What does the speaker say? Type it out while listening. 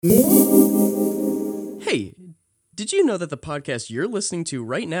Hey, did you know that the podcast you're listening to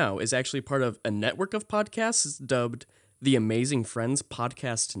right now is actually part of a network of podcasts dubbed the Amazing Friends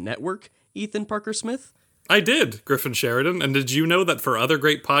Podcast Network, Ethan Parker Smith? I did, Griffin Sheridan. And did you know that for other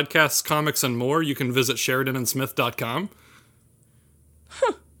great podcasts, comics, and more, you can visit SheridanandSmith.com?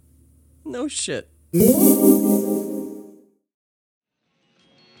 No shit.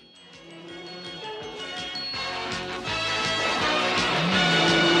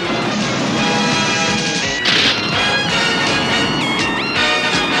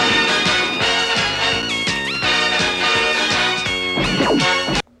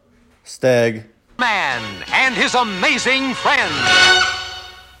 Stag. Man and his amazing friends.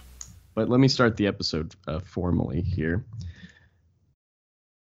 But let me start the episode formally here.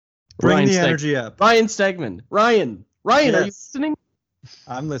 Bring the energy up. Ryan Stegman. Ryan, Yes. Are you listening?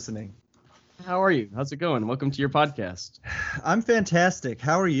 I'm listening. How are you? How's it going? Welcome to your podcast. I'm fantastic.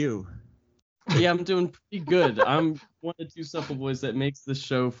 How are you? Yeah, I'm doing pretty good. I'm one of two supple boys that makes the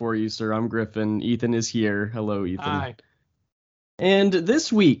show for you, sir. I'm Griffin. Ethan is here. Hello, Ethan. Hi. And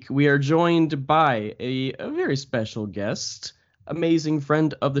this week, we are joined by a very special guest, amazing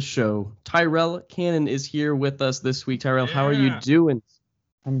friend of the show. Tyrell Cannon is here with us this week. Tyrell, how are you doing?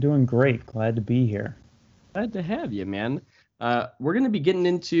 I'm doing great. Glad to be here. Glad to have you, man. We're going to be getting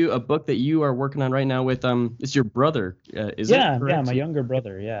into a book that you are working on right now with, it's your brother, is it? Yeah, my younger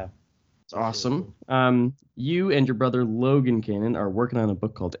brother, yeah. It's awesome. You and your brother, Logan Cannon, are working on a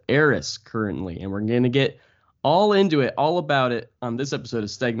book called Eris currently, and we're going to get all into it, all about it on this episode of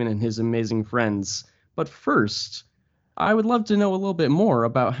Stegman and His Amazing Friends. But first, I would love to know a little bit more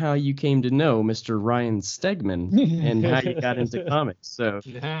about how you came to know Mr. Ryan Stegman and how you got into comics. So,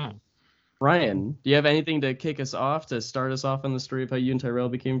 Yeah. Ryan, do you have anything to kick us off, to start us off on the story of how you and Tyrell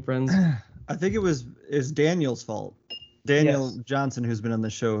became friends? I think it's Daniel's fault. Daniel Yes. Johnson, who's been on the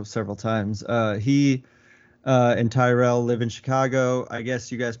show several times. He and Tyrell live in Chicago. I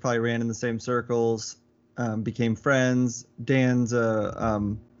guess you guys probably ran in the same circles, became friends. Dan's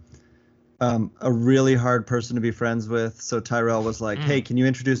a really hard person to be friends with. So Tyrell was like, hey, can you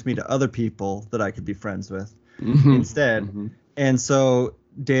introduce me to other people that I could be friends with instead? Mm-hmm. And so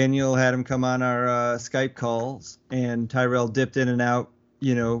Daniel had him come on our Skype calls, and Tyrell dipped in and out,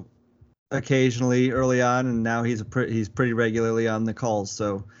 occasionally early on, and now he's pretty regularly on the calls.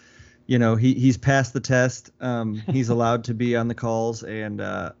 So, he's passed the test. He's allowed to be on the calls, and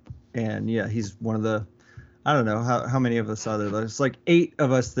yeah, he's one of the, I don't know how many of us are there. There's like 8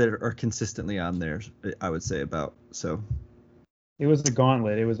 of us that are consistently on there, I would say about. So It was a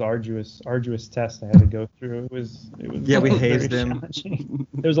gauntlet. It was arduous test I had to go through. It was Yeah, we very hazed him. challenging.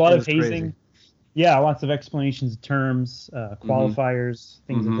 There was a lot It of was hazing. crazy. Yeah, lots of explanations of terms, qualifiers,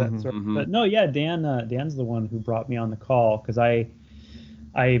 things of that sort. But no, yeah, Dan's the one who brought me on the call, because I've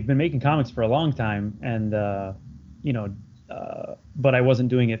been making comics for a long time, and but I wasn't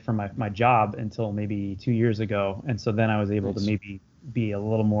doing it for my job until maybe 2 years ago, and so then I was able to maybe be a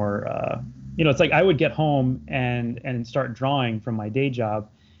little more it's like I would get home and start drawing from my day job,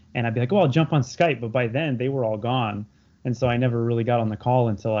 and I'd be like, oh, I'll jump on Skype, but by then they were all gone, and so I never really got on the call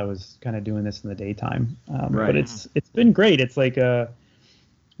until I was kind of doing this in the daytime. Right. But it's been great. It's like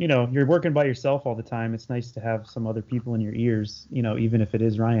you're working by yourself all the time. It's nice to have some other people in your ears, even if it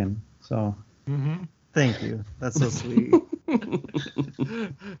is Ryan. So Thank you. That's so sweet.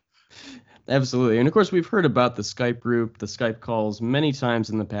 Absolutely. And of course, we've heard about the Skype group, the Skype calls many times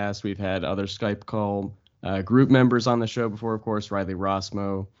in the past. We've had other Skype call group members on the show before, of course, Riley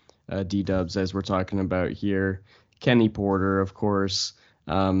Rossmo, D-Dubs, as we're talking about here, Kenny Porter, of course.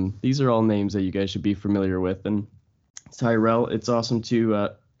 These are all names that you guys should be familiar with. And Tyrell, it's awesome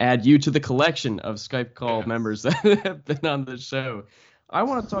to add you to the collection of Skype call members that have been on the show. I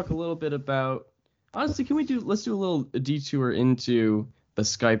want to talk a little bit about, honestly, let's do a little detour into the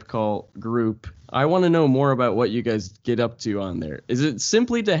Skype call group. I want to know more about what you guys get up to on there. Is it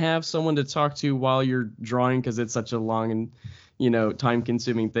simply to have someone to talk to while you're drawing because it's such a long and,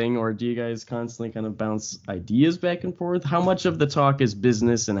 time-consuming thing, or do you guys constantly kind of bounce ideas back and forth? How much of the talk is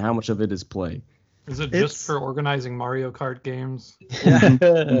business and how much of it is play? Is it just for organizing Mario Kart games? Yeah.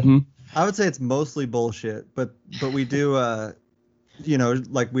 Mm-hmm. I would say it's mostly bullshit, but we do,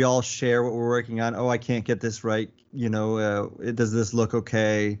 like we all share what we're working on. Oh, I can't get this right. Does this look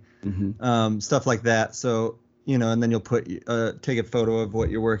okay? Stuff like that. So, and then you'll take a photo of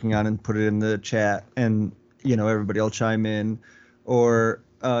what you're working on and put it in the chat, and, everybody will chime in, or,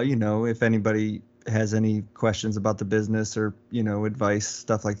 if anybody has any questions about the business or, advice,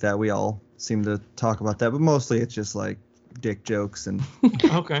 stuff like that, we all seem to talk about that, but mostly it's just like dick jokes and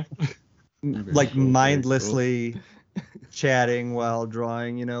Okay. like mindlessly chatting while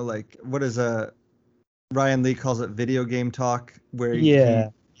drawing. You know, like what is Ryan Lee calls it video game talk, where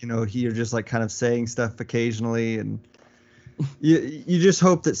you're just like kind of saying stuff occasionally, and you just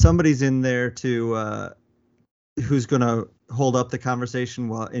hope that somebody's in there to who's gonna hold up the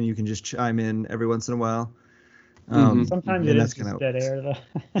conversation and you can just chime in every once in a while. Sometimes it is just dead air though.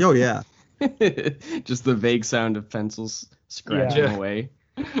 Oh yeah. Just the vague sound of pencils scratching away.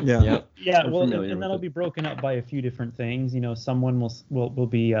 Yeah. Yep. Yeah, well, and that'll be broken up by a few different things. You know, someone will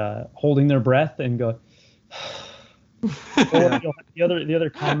be holding their breath and go. The other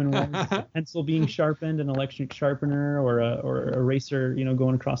common one is a pencil being sharpened, an electric sharpener, or a eraser, you know,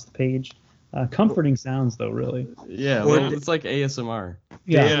 going across the page. Comforting sounds though, really. Yeah, well, it's like ASMR.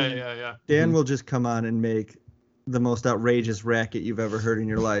 Yeah. Dan will just come on and make the most outrageous racket you've ever heard in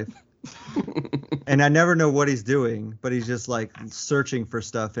your life. And I never know what he's doing, but he's just like searching for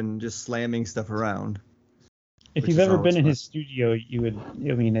stuff and just slamming stuff around. If you've ever been in his studio, you would.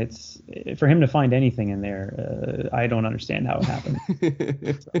 I mean, it's for him to find anything in there. I don't understand how it happened.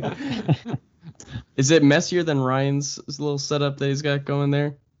 Is it messier than Ryan's little setup that he's got going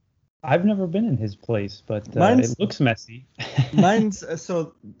there? I've never been in his place, but it looks messy. Mine's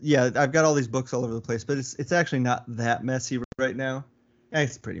I've got all these books all over the place, but it's actually not that messy right now.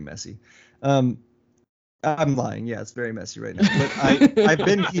 It's pretty messy. I'm lying. Yeah, it's very messy right now. But I've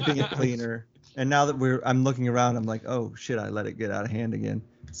been keeping it cleaner, and now that I'm looking around, I'm like, oh shit, I let it get out of hand again.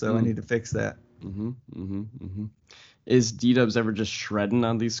 So I need to fix that. Is D-Dubs ever just shredding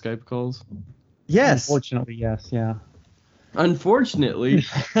on these Skype calls? Yes. Unfortunately, yes. Yeah. Unfortunately.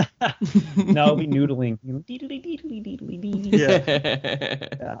 No, I'll be noodling. You know,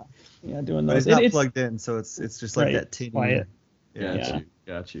 yeah, doing those. But it's not plugged in, so it's just like that tinny. Quiet.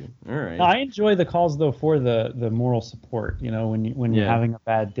 Got you. All right. I enjoy the calls though for the moral support. You know, when you're having a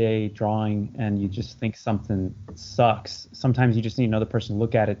bad day drawing and you just think something sucks, sometimes you just need another person to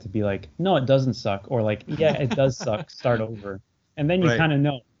look at it to be like, no, it doesn't suck, or like, yeah, it does suck. Start over, and then you kind of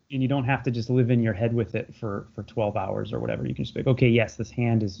know. And you don't have to just live in your head with it for 12 hours or whatever. You can just be like, okay, yes, this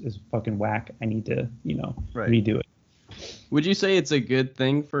hand is fucking whack. I need to, redo it. Would you say it's a good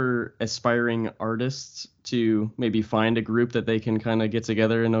thing for aspiring artists to maybe find a group that they can kind of get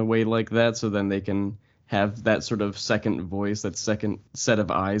together in a way like that, so then they can have that sort of second voice, that second set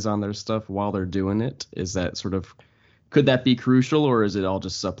of eyes on their stuff while they're doing it? Is that could that be crucial, or is it all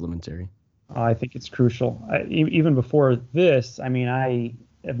just supplementary? I think it's crucial. Even before this, I mean,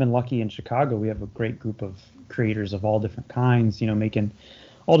 I've been lucky in Chicago. We have a great group of creators of all different kinds, making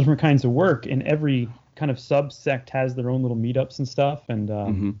all different kinds of work, and every kind of subsect has their own little meetups and stuff. And,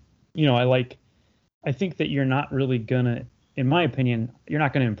 I think that you're not really gonna, in my opinion, you're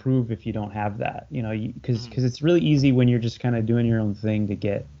not going to improve if you don't have that, because it's really easy when you're just kind of doing your own thing to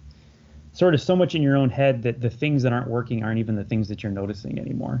get sort of so much in your own head that the things that aren't working aren't even the things that you're noticing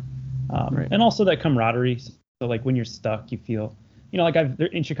anymore. And also that camaraderie. So like when you're stuck, you feel, like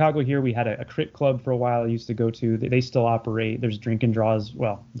in Chicago here, we had a crit club for a while I used to go to. They still operate. There's drink and draws.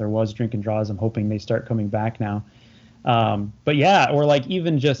 Well, there was drink and draws. I'm hoping they start coming back now. But yeah, or like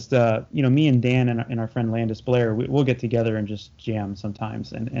even just, me and Dan and our friend Landis Blair, we'll get together and just jam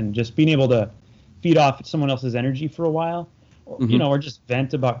sometimes, and just being able to feed off someone else's energy for a while, or just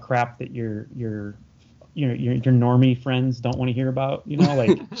vent about crap that your normie friends don't want to hear about,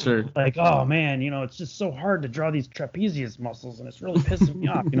 like, sure. Like, oh man, it's just so hard to draw these trapezius muscles and it's really pissing me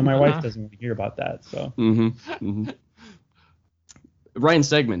off. My wife doesn't want to hear about that. So. Ryan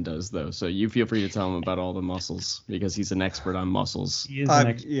Stegman does, though, so you feel free to tell him about all the muscles because he's an expert on muscles. He is an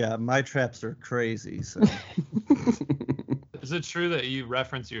expert. Yeah, my traps are crazy. So. Is it true that you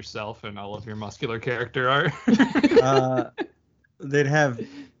reference yourself in all of your muscular character art? They'd have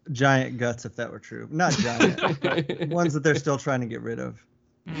giant guts if that were true. Not giant, ones that they're still trying to get rid of.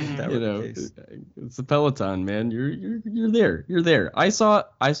 If that were the case. It's the Peloton, man. You're there. You're there. I saw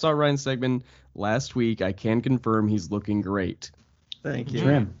Ryan Stegman last week. I can confirm he's looking great. Thank you.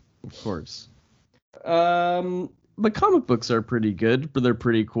 Trim. Of course. But comic books are pretty good, but they're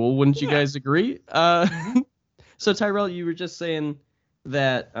pretty cool. Wouldn't you guys agree? So Tyrell, you were just saying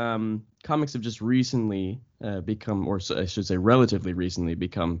that comics have just recently become, or I should say relatively recently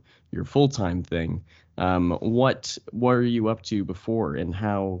become your full-time thing. What were you up to before, and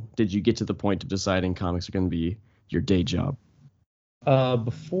how did you get to the point of deciding comics are going to be your day job?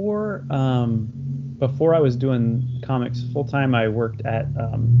 Before I was doing comics full-time, I worked at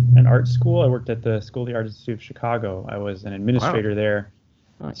an art school. I worked at the School of the Art Institute of Chicago. I was an administrator there.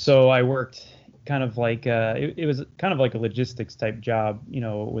 Nice. So I worked kind of like it was kind of like a logistics type job,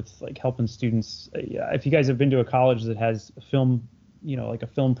 with like helping students. If you guys have been to a college that has film like a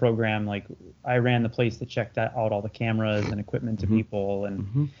film program. Like I ran the place that checked out all the cameras and equipment to people,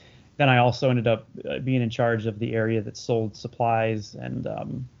 and then I also ended up being in charge of the area that sold supplies. And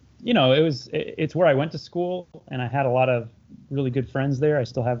it's where I went to school, and I had a lot of really good friends there. I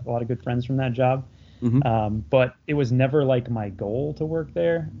still have a lot of good friends from that job. But it was never like my goal to work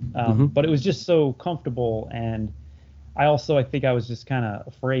there. But it was just so comfortable, and I think I was just kind of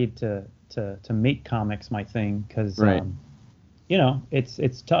afraid to make comics my thing, because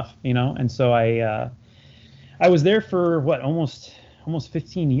it's tough, and so I was there for almost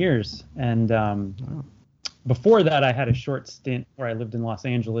 15 years, and before that I had a short stint where I lived in Los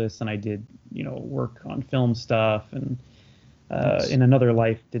Angeles, and I did work on film stuff, and in another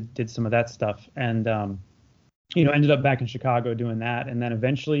life did some of that stuff, and ended up back in Chicago doing that. And then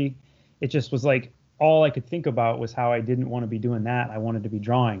eventually it just was like all I could think about was how I didn't want to be doing that. I wanted to be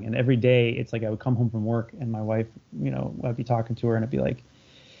drawing. And every day it's like I would come home from work, and my wife, I'd be talking to her, and I'd be like,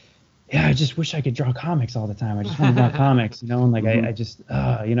 yeah, I just wish I could draw comics all the time. I just want to draw comics, and like I just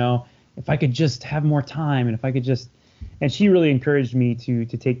if I could just have more time, and if I could just. And she really encouraged me to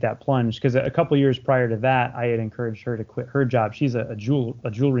take that plunge, because a couple years prior to that, I had encouraged her to quit her job. She's a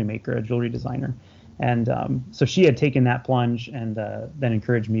jewelry maker, a jewelry designer. And so she had taken that plunge, and then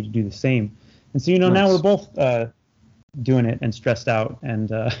encouraged me to do the same. And so, now we're both doing it and stressed out, and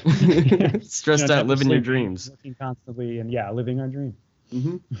stressed out, living your dreams. Working constantly, and living our dream.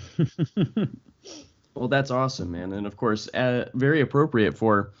 Well, that's awesome, man. And of course, very appropriate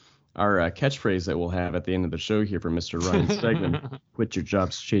for our catchphrase that we'll have at the end of the show here for Mr. Ryan's segment, quit your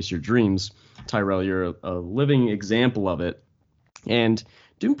jobs, chase your dreams. Tyrell, you're a living example of it, and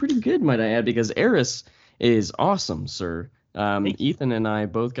doing pretty good, might I add, because Eris is awesome, sir. Ethan and I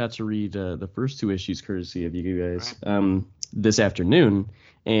both got to read the first 2 issues courtesy of you guys this afternoon,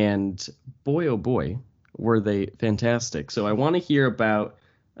 and boy, oh boy, were they fantastic. So I want to hear about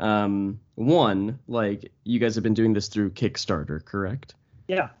one, like, you guys have been doing this through Kickstarter, correct?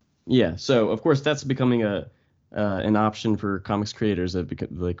 Yeah, so of course that's becoming an option for comics creators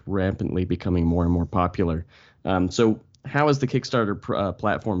that rapidly becoming more and more popular. So how has the Kickstarter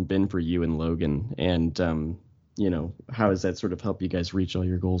platform been for you and Logan, and how has that sort of helped you guys reach all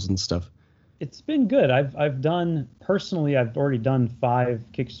your goals and stuff? It's been good. I've already done 5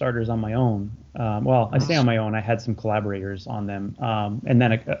 Kickstarters on my own. I say on my own. I had some collaborators on them, and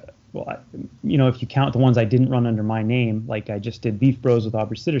then if you count the ones I didn't run under my name, like I just did Beef Bros with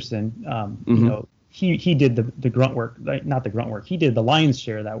Aubrey Sitterson, he did the grunt work, not the grunt work. He did the lion's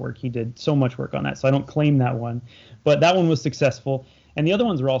share of that work. He did so much work on that, so I don't claim that one, but that one was successful, and the other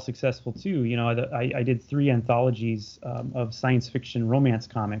ones were all successful too. I did 3 anthologies of science fiction romance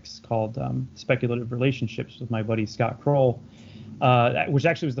comics called Speculative Relationships with my buddy Scott Kroll, which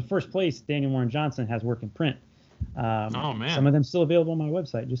actually was the first place Daniel Warren Johnson has work in print. Oh man! Some of them still available on my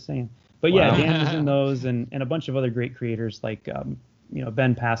website. Just saying. But yeah, Dan was in those, and a bunch of other great creators like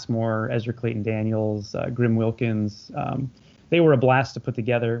Ben Passmore, Ezra Clayton Daniels, Grim Wilkins. They were a blast to put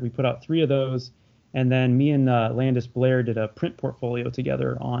together. We put out 3 of those, and then me and Landis Blair did a print portfolio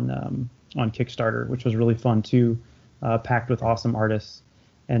together on Kickstarter, which was really fun too, packed with awesome artists.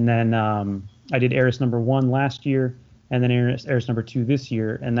 And then I did Eris #1 last year, and then Eris #2 this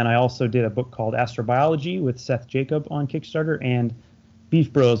year. And then I also did a book called Astrobiology with Seth Jacob on Kickstarter, and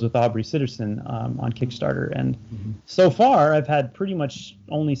Beef Bros with Aubrey Sitterson on Kickstarter. And so far, I've had pretty much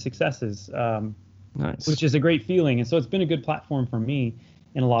only successes, nice, which is a great feeling. And so it's been a good platform for me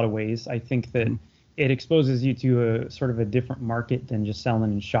in a lot of ways. I think that it exposes you to a sort of a different market than just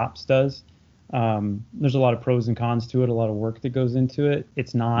selling in shops does. There's a lot of pros and cons to it, a lot of work that goes into it.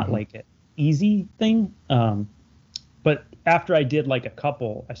 It's not like an easy thing. But after I did like a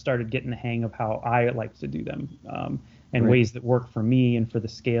couple, I started getting the hang of how I like to do them, and ways that work for me and for the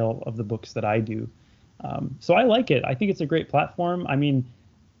scale of the books that I do. So I like it. I think it's a great platform. I mean,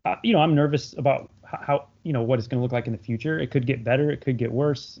 I'm nervous about how what it's going to look like in the future. It could get better. It could get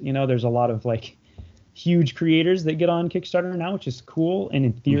worse. There's a lot of like huge creators that get on Kickstarter now, which is cool. And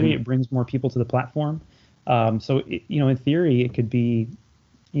in theory, it brings more people to the platform. So, in theory, it could be,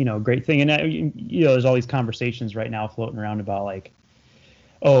 a great thing. And, there's all these conversations right now floating around about like,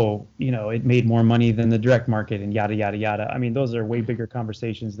 it made more money than the direct market and yada, yada, yada. I mean, those are way bigger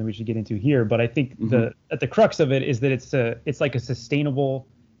conversations than we should get into here. But I think at the crux of it is that it's like a sustainable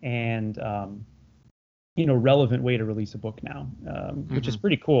and, relevant way to release a book now, which is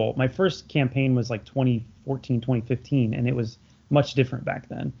pretty cool. My first campaign was like 2014, 2015, and it was much different back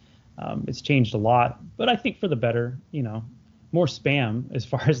then. It's changed a lot, but I think for the better, more spam as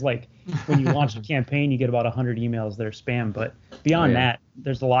far as like when you launch a campaign, you get about 100 emails that are spam. But beyond that,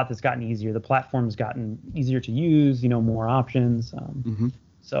 there's a lot that's gotten easier. The platform's gotten easier to use, more options.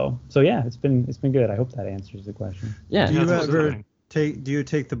 So yeah, it's been good. I hope that answers the question. Yeah. Do you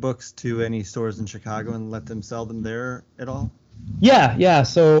take the books to any stores in Chicago and let them sell them there at all? Yeah.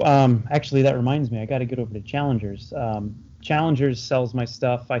 So actually, that reminds me, I got to get over to Challengers. Challengers sells my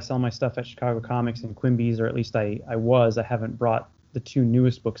stuff. I sell my stuff at Chicago Comics and Quimby's, or at least I was. I haven't brought the 2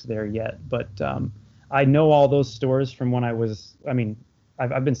 newest books there yet, but I know all those stores from when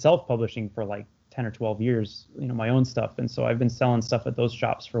I've been self-publishing for like 10 or 12 years, my own stuff. And so I've been selling stuff at those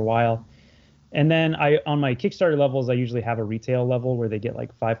shops for a while. And then on my Kickstarter levels, I usually have a retail level where they get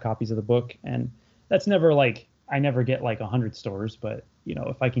like 5 copies of the book. And that's never like, I never get like 100 stores, but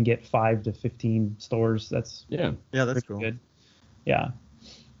if I can get 5 to 15 stores, that's that's cool. Good. Yeah.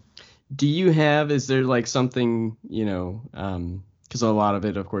 Do you have, is there like something, because a lot of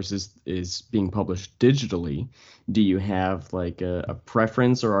it, of course, is being published digitally. Do you have like a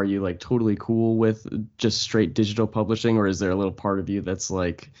preference, or are you like totally cool with just straight digital publishing, or is there a little part of you that's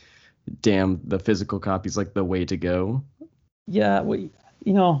like, damn, the physical copy's like the way to go? Yeah, well,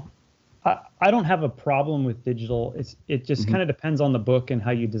 I don't have a problem with digital. It just kind of depends on the book and how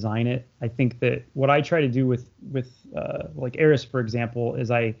you design it. I think that what I try to do with like Eris, for example,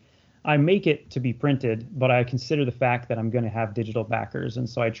 is I make it to be printed, but I consider the fact that I'm going to have digital backers, and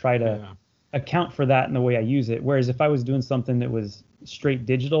so I try to account for that in the way I use it. Whereas if I was doing something that was straight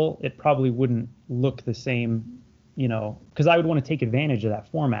digital, it probably wouldn't look the same, because I would want to take advantage of that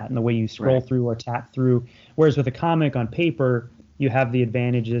format and the way you scroll through or tap through. Whereas with a comic on paper, you have the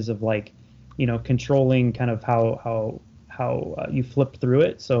advantages of like, controlling kind of how you flip through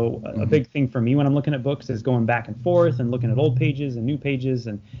it. So a big thing for me when I'm looking at books is going back and forth and looking at old pages and new pages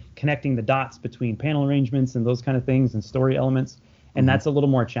and connecting the dots between panel arrangements and those kind of things and story elements. And that's a little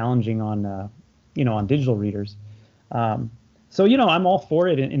more challenging on, on digital readers. So, I'm all for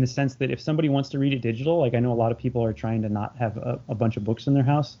it in the sense that if somebody wants to read it digital, like I know a lot of people are trying to not have a bunch of books in their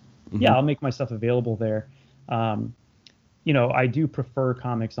house. Yeah, I'll make my stuff available there. I do prefer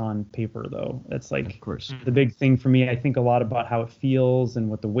comics on paper, though. That's like, of course, the big thing for me. I think a lot about how it feels and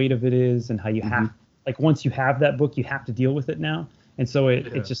what the weight of it is and how you have, like, once you have that book, you have to deal with it now. And so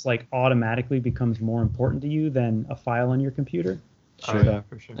it just like automatically becomes more important to you than a file on your computer. Sure. Oh, yeah,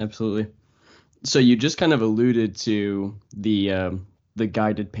 for sure. Absolutely. So you just kind of alluded to the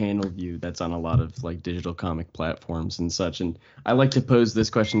guided panel view that's on a lot of like digital comic platforms and such. And I like to pose this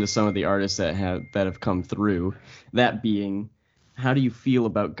question to some of the artists that have come through. That being, how do you feel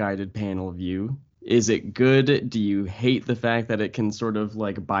about guided panel view? Is it good? Do you hate the fact that it can sort of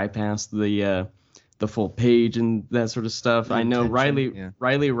like bypass the full page and that sort of stuff? I know Riley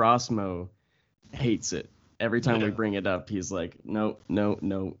Rossmo hates it. Every time we bring it up, he's like, no,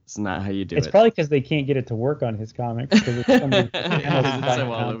 it's not how you do it. It's probably because they can't get it to work on his comics because it's so many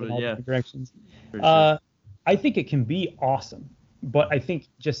directions. Sure. I think it can be awesome, but I think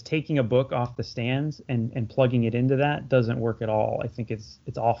just taking a book off the stands and plugging it into that doesn't work at all. I think it's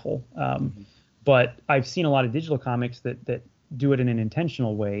awful. But I've seen a lot of digital comics that do it in an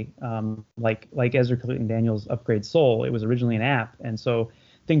intentional way, like Ezra Clayton Daniels' Upgrade Soul. It was originally an app, and so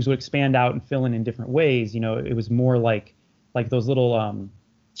things would expand out and fill in different ways. It was more like those little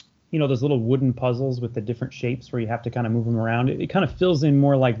those little wooden puzzles with the different shapes where you have to kind of move them around. It kind of fills in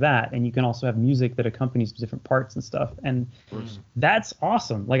more like that, and you can also have music that accompanies different parts and stuff, and that's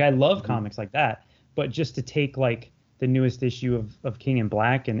awesome. Like I love comics like that, but just to take like the newest issue of King in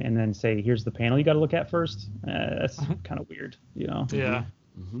Black and then say, here's the panel you got to look at first, that's kind of weird, Yeah.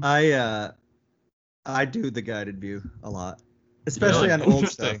 I do the guided view a lot, especially on old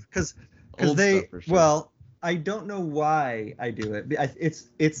stuff, because they well, I don't know why I do it.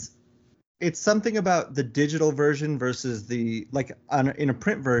 It's something about the digital version versus the in a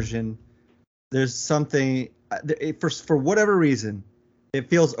print version. There's something for whatever reason,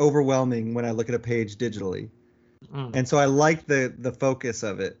 it feels overwhelming when I look at a page digitally, and so I like the focus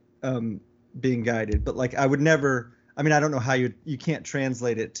of it being guided. But like I would never. I mean, I don't know how you can't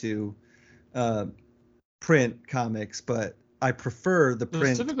translate it to print comics, but I prefer the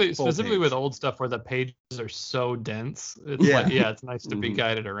print. Specifically with old stuff where the pages are so dense. It's nice to be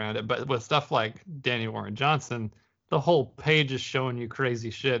guided around it. But with stuff like Danny Warren Johnson, the whole page is showing you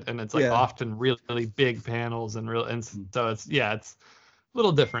crazy shit, and it's often really, really big panels and so it's a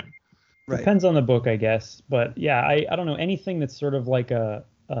little different. Right. Depends on the book, I guess. But yeah, I don't know, anything that's sort of like a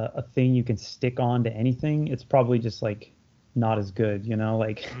thing you can stick on to anything, it's probably just like not as good,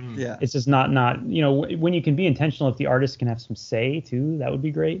 it's just not when you can be intentional, if the artist can have some say too, that would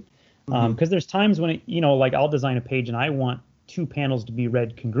be great. Because there's times when I'll design a page and I want two panels to be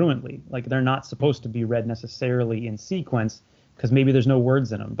read congruently. Like they're not supposed to be read necessarily in sequence because maybe there's no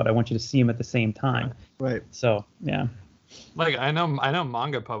words in them, but I want you to see them at the same time. Right. So yeah. Like I know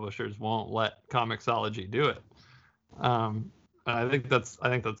manga publishers won't let Comixology do it. I think that's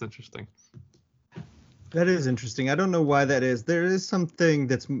interesting. That is interesting. I don't know why that is. There is something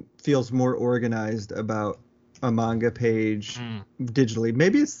that feels more organized about a manga page digitally.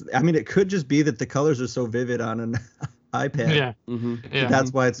 Maybe it could just be that the colors are so vivid on an iPad. Yeah. Mm-hmm. Yeah.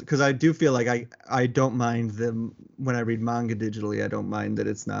 That's why it's, because I do feel like I don't mind them when I read manga digitally. I don't mind that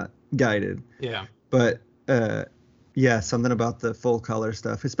it's not guided. Yeah. But yeah, something about the full color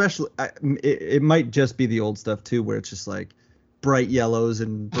stuff, especially it might just be the old stuff too, where it's just like bright yellows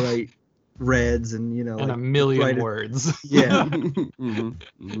and bright reds and and like a million brighter words. Yeah.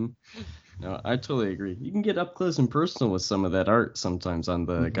 No, I totally agree. You can get up close and personal with some of that art sometimes on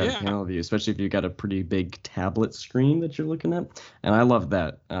the guided panel view, especially if you've got a pretty big tablet screen that you're looking at. And I love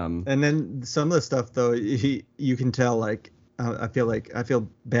that. And then some of the stuff though, you can tell like I feel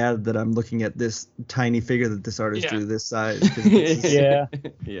bad that I'm looking at this tiny figure that this artist drew this size. It's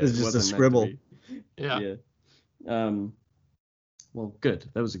it's just a scribble. Yeah. Well, good.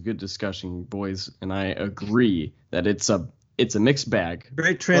 That was a good discussion, boys, and I agree that it's a mixed bag.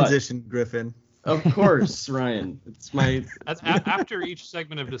 Great transition, Griffin. Of course, Ryan. It's my. After each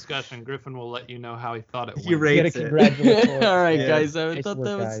segment of discussion, Griffin will let you know how he thought it went. He rates it. All right, guys. I Nice thought work,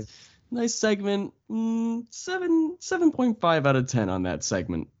 that was guys. a nice segment. 7.5 out of 10 on that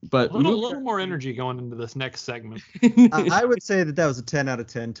segment. But A little more energy going into this next segment. I would say that was a 10 out of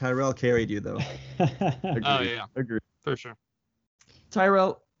 10. Tyrell carried you though. Agreed. Oh yeah, Agreed. for sure.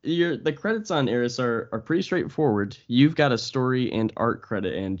 Tyrell, the credits on Eris are pretty straightforward. You've got a story and art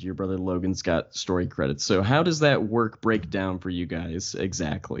credit, and your brother Logan's got story credits. So how does that work break down for you guys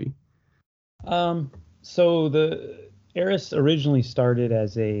exactly? So the Eris originally started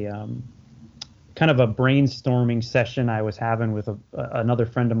as a kind of a brainstorming session I was having with another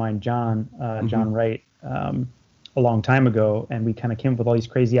friend of mine, John Wright, a long time ago, and we kind of came up with all these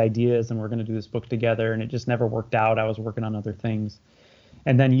crazy ideas, and we're going to do this book together, and it just never worked out. I was working on other things.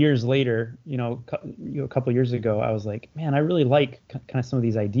 And then years later, a couple of years ago, I was like, man, I really like kind of some of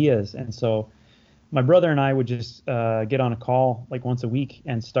these ideas. And so my brother and I would just get on a call like once a week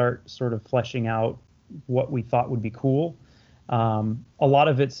and start sort of fleshing out what we thought would be cool. A lot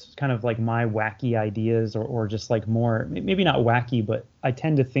of it's kind of like my wacky ideas or just like more, maybe not wacky, but I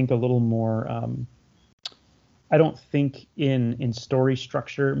tend to think a little more, I don't think in story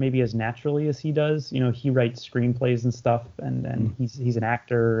structure maybe as naturally as he does. He writes screenplays and stuff, and he's an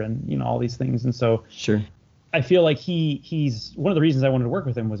actor and all these things. And so Sure. I feel like he's one of the reasons I wanted to work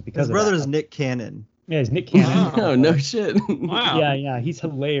with him was because His brother is Nick Cannon. Yeah, he's Nick Cannon. Oh, no shit. Wow. Yeah, he's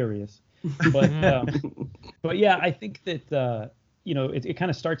hilarious. But yeah, I think that it kind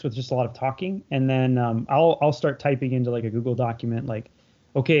of starts with just a lot of talking, and then I'll start typing into like a Google document like,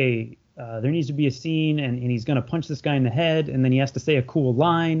 okay, there needs to be a scene, and he's going to punch this guy in the head, and then he has to say a cool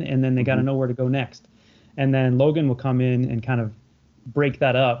line, and then they got to know where to go next. And then Logan will come in and kind of break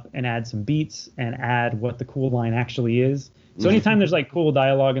that up and add some beats and add what the cool line actually is. So anytime there's like cool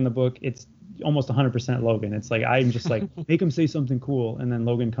dialogue in the book, it's almost 100% Logan. It's like I'm just like, make him say something cool, and then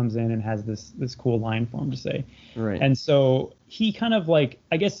Logan comes in and has this cool line for him to say. Right. And so he kind of like,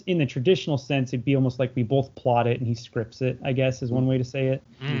 I guess in the traditional sense, it'd be almost like we both plot it and he scripts it, I guess is one way to say it.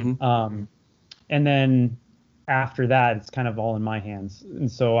 Mm-hmm. And then after that, it's kind of all in my hands. And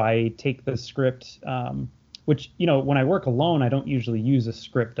so I take the script, which, when I work alone, I don't usually use a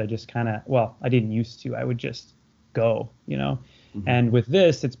script. I just kind of, I didn't used to. I would just go, Mm-hmm. And with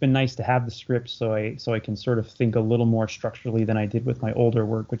this, it's been nice to have the script so I can sort of think a little more structurally than I did with my older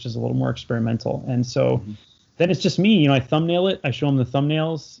work, which is a little more experimental. And so then it's just me, I thumbnail it. I show him the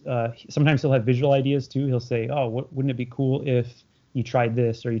thumbnails. Sometimes he'll have visual ideas too. He'll say, oh, wouldn't it be cool if you tried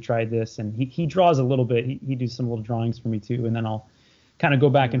this or you tried this? And he draws a little bit. He does some little drawings for me too. And then I'll kind of go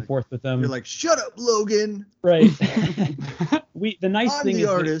back and forth with them. You're like, shut up, Logan. Right. The nice I'm thing the is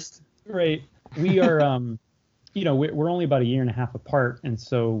artist. Right. We are, we're only about a year and a half apart. And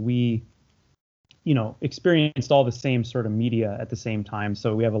so we, experienced all the same sort of media at the same time.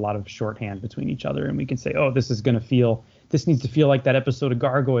 So we have a lot of shorthand between each other, and we can say, oh, this needs to feel like that episode of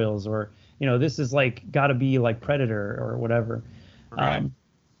Gargoyles, or, this is like, gotta be like Predator or whatever. Right.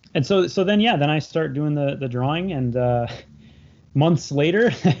 And so then I start doing the drawing, and months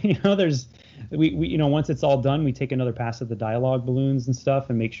later, we once it's all done, we take another pass at the dialogue balloons and stuff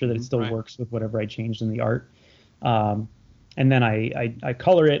and make sure that it still works with whatever I changed in the art. And then I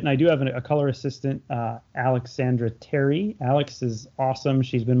color it, and I do have a color assistant, Alexandra Terry. Alex is awesome.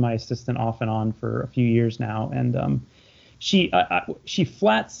 She's been my assistant off and on for a few years now, and she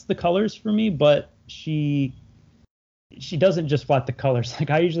flats the colors for me, but she doesn't just flat the colors.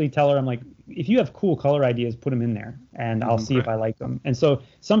 Like I usually tell her, I'm like, if you have cool color ideas, put them in there, and I'll see if I like them. And so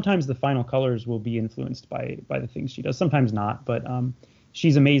sometimes the final colors will be influenced by the things she does. Sometimes not, but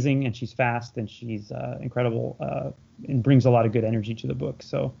she's amazing, and she's fast, and she's incredible, and brings a lot of good energy to the book.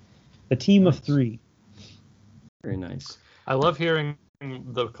 So the team of 3. Very nice. I love hearing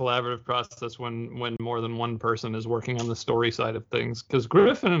the collaborative process when more than one person is working on the story side of things, because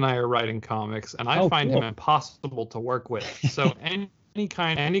Griffin and I are writing comics, and I find him impossible to work with. So any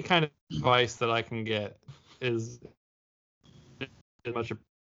kind of advice that I can get is much.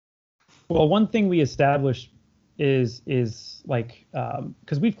 Well, one thing we established is like,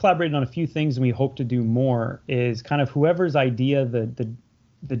 because we've collaborated on a few things and we hope to do more, is kind of whoever's idea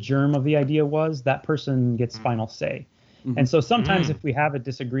the germ of the idea was, that person gets final say. And so sometimes if we have a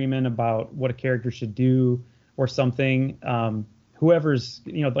disagreement about what a character should do or something, whoever's,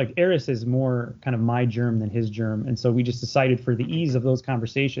 like Eris is more kind of my germ than his germ. And so we just decided, for the ease of those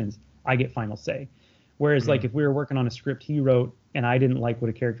conversations, I get final say. Whereas like if we were working on a script he wrote and I didn't like what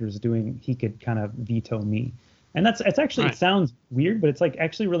a character was doing, he could kind of veto me. And it's actually, it sounds weird, but it's like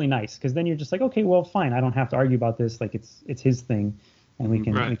actually really nice, because then you're just like, okay, well, fine, I don't have to argue about this. Like it's his thing, and we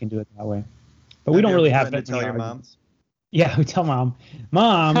can do it that way. But we don't really have to tell your mom. Yeah, we tell Mom,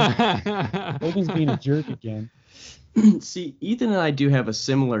 Logan's being a jerk again. See, Ethan and I do have a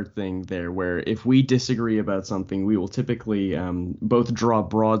similar thing there, where if we disagree about something, we will typically both draw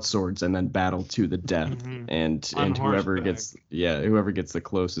broadswords and then battle to the death. And whoever gets the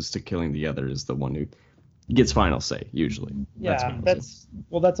closest to killing the other is the one who gets final say, usually. Yeah, that's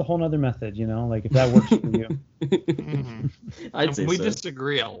a whole nother method, like if that works for you. I'd say we so.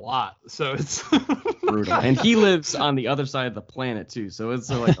 disagree a lot, so it's brutal. And he lives on the other side of the planet too, so it's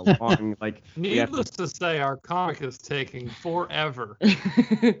like a long Needless to say, our comic is taking forever.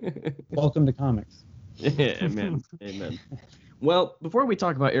 Welcome to comics. Yeah, amen. Well, before we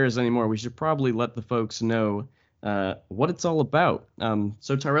talk about Eris anymore, we should probably let the folks know what it's all about.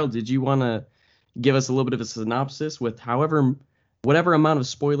 So Tyrell, did you want to give us a little bit of a synopsis with whatever amount of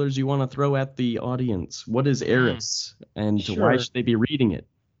spoilers you want to throw at the audience? What is Eris, and why should they be reading it?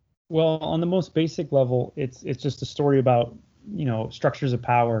 Well, on the most basic level, it's just a story about structures of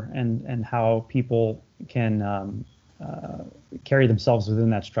power and how people can carry themselves within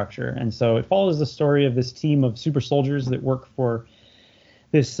that structure. And so it follows the story of this team of super soldiers that work for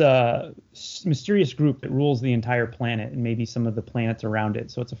this mysterious group that rules the entire planet and maybe some of the planets around it.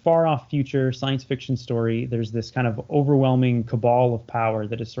 So it's a far-off future science fiction story. There's this kind of overwhelming cabal of power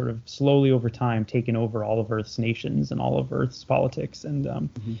that has sort of slowly over time taken over all of Earth's nations and all of Earth's politics. And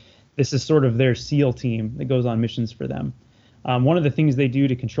this is sort of their SEAL team that goes on missions for them. One of the things they do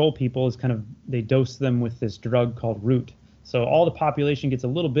to control people is kind of they dose them with this drug called Root. So all the population gets a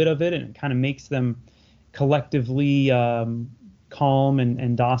little bit of it, and it kind of makes them collectively calm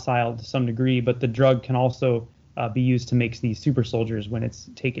and docile to some degree, but the drug can also be used to make these super soldiers when it's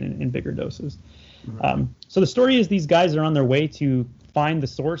taken in bigger doses. So the story is these guys are on their way to find the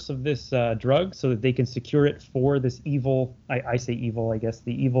source of this drug so that they can secure it for this evil, I say evil, I guess,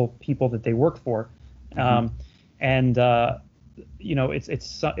 the evil people that they work for.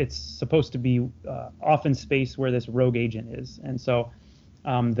 It's supposed to be off in space where this rogue agent is. And so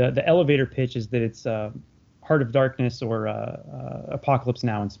the elevator pitch is that it's Heart of Darkness or Apocalypse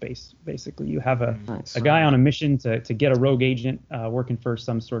Now in space. Basically, you have a guy on a mission to get a rogue agent working for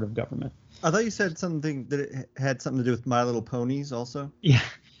some sort of government. I thought you said something that it had something to do with My Little Ponies also. Yeah,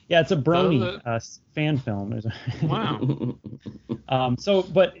 it's a Brony fan film. Wow.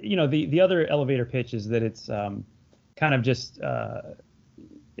 But the other elevator pitch is that it's kind of just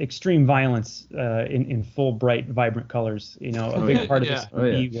extreme violence in full, bright, vibrant colors. A big part of this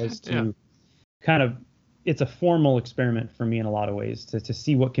movie was to kind of, it's a formal experiment for me in a lot of ways to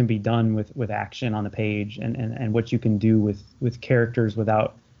see what can be done with action on the page and what you can do with characters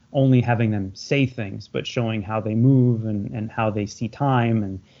without only having them say things, but showing how they move and how they see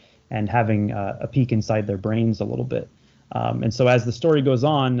time and having a peek inside their brains a little bit. And so as the story goes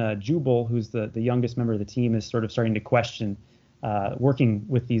on, Jubal, who's the youngest member of the team, is sort of starting to question working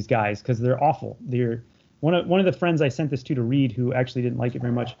with these guys because they're awful. They're one of the friends I sent this to read, who actually didn't like it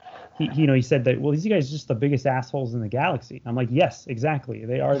very much. He said that, well, these guys are just the biggest assholes in the galaxy. I'm like, yes, exactly.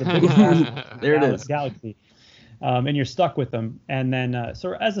 They are the biggest assholes in the galaxy. And you're stuck with them. And then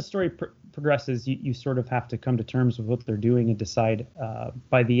so as the story progresses, you sort of have to come to terms with what they're doing and decide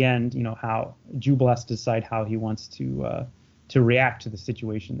by the end, how Jubal has to decide how he wants to react to the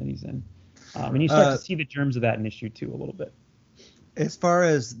situation that he's in. And you start to see the germs of that in issue 2 a little bit. As far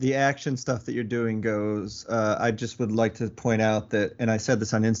as the action stuff that you're doing goes, I just would like to point out that, and I said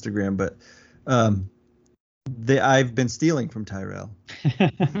this on Instagram, but I've been stealing from Tyrell.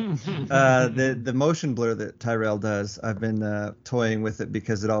 The motion blur that Tyrell does, I've been toying with it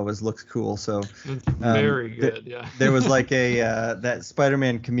because it always looks cool. So very good. Yeah. There was like a that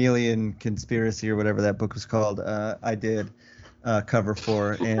Spider-Man Chameleon Conspiracy or whatever that book was called. I did cover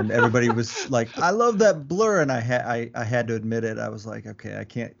for, and everybody was like, "I love that blur," and I had to admit it. I was like, "Okay, I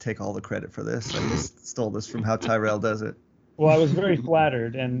can't take all the credit for this. I just stole this from how Tyrell does it." Well, I was very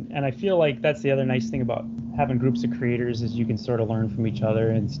flattered, and I feel like that's the other nice thing about having groups of creators is you can sort of learn from each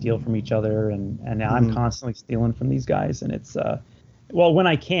other and steal from each other, and now I'm constantly stealing from these guys, and it's well, when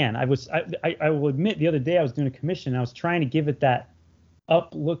I can. I will admit the other day I was doing a commission, and I was trying to give it that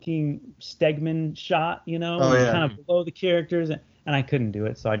up-looking Stegman shot, kind of below the characters, and I couldn't do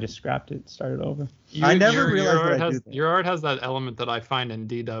it, so I just scrapped it, started over. I never realized your art has that element that I find in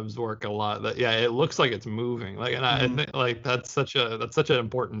D-Dub's work a lot. That it looks like it's moving. Like, and I think like that's such an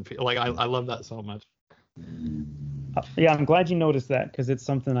important. Like, I love that so much. Yeah, I'm glad you noticed that because it's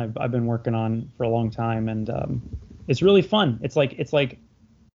something I've been working on for a long time, and it's really fun. It's like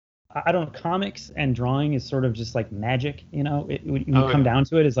I don't know, comics and drawing is sort of just like magic, when you come down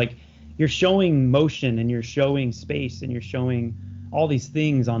to it, it's like you're showing motion and you're showing space and you're showing all these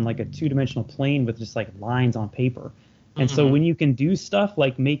things on like a two-dimensional plane with just like lines on paper. And so when you can do stuff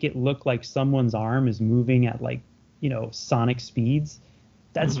like make it look like someone's arm is moving at like, sonic speeds,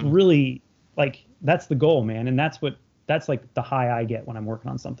 that's really like, that's the goal, man. And that's like the high I get when I'm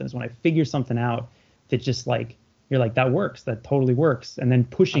working on something, is when I figure something out that just like, you're like, that works, that totally works. And then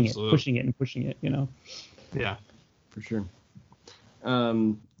pushing it. Yeah, for sure.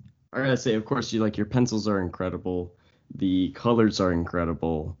 I gotta say, of course, your pencils are incredible. The colors are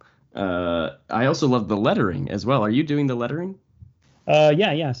incredible. I also love the lettering as well. Are you doing the lettering?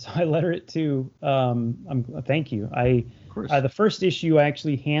 Yeah. So I letter it too. Thank you. The first issue, I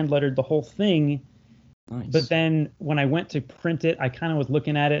actually hand lettered the whole thing. Nice. But then when I went to print it, I kind of was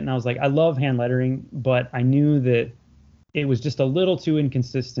looking at it and I was like, I love hand lettering, but I knew that it was just a little too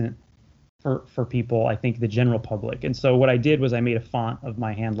inconsistent for people, I think the general public. And so what I did was I made a font of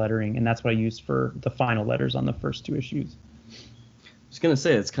my hand lettering, and that's what I used for the final letters on the first two issues. I was going to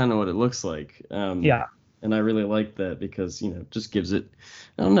say, it's kind of what it looks like. Yeah. And I really like that because, just gives it,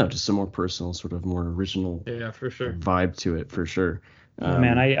 I don't know, just a more personal, sort of more original for sure vibe to it, for sure.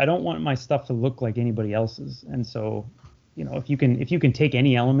 Man, I don't want my stuff to look like anybody else's. And so, if you can take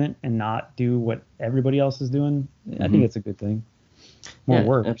any element and not do what everybody else is doing, I think it's a good thing. More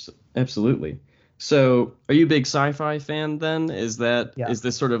work. Absolutely. So, are you a big sci-fi fan then? Is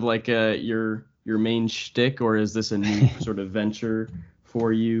this sort of like your main shtick, or is this a new sort of venture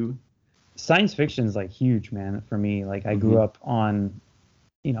for you? Science fiction is like huge, man, for me. Like I grew up on,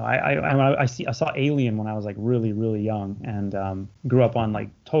 I saw Alien when I was like really, really young, and grew up on like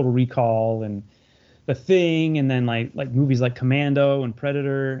Total Recall and The Thing, and then like movies like Commando and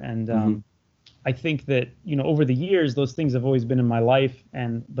Predator, and I think that, over the years, those things have always been in my life.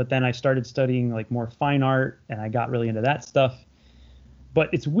 But then I started studying like more fine art, and I got really into that stuff. But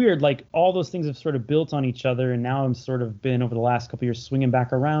it's weird, like all those things have sort of built on each other. And now I'm sort of been over the last couple of years swinging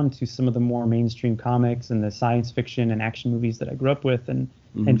back around to some of the more mainstream comics and the science fiction and action movies that I grew up with, and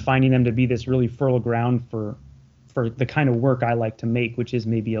finding them to be this really fertile ground for the kind of work I like to make, which is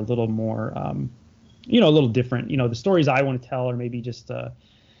maybe a little more, a little different. The stories I want to tell are maybe just a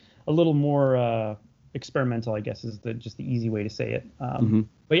little more experimental, I guess, is just the easy way to say it.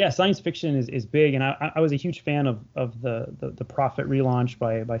 But yeah, science fiction is big, and I was a huge fan of the Prophet relaunch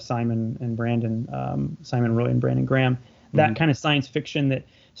by Simon and Brandon, Simon Roy and Brandon Graham. That kind of science fiction that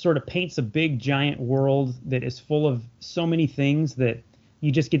sort of paints a big giant world that is full of so many things that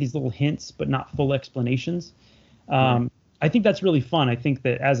you just get these little hints but not full explanations. I think that's really fun. I think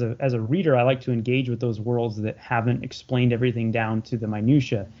that as a reader, I like to engage with those worlds that haven't explained everything down to the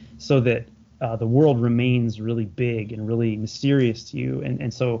minutia, so that the world remains really big and really mysterious to you,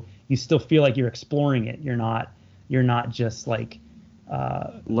 and so you still feel like you're exploring it. You're not just like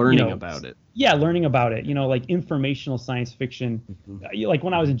learning about it. Yeah, learning about it. Like informational science fiction. Like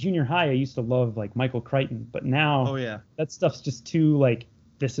when I was in junior high, I used to love like Michael Crichton, but now that stuff's just too like,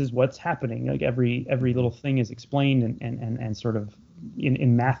 this is what's happening. Like every little thing is explained and sort of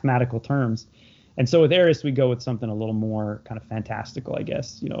in mathematical terms. And so with Eris, we go with something a little more kind of fantastical, I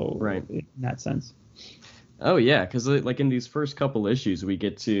guess, right, in that sense. Oh, yeah, because like in these first couple issues, we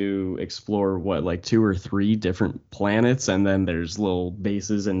get to explore like 2 or 3 different planets, and then there's little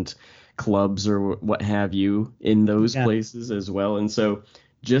bases and clubs or what have you in those places as well. And so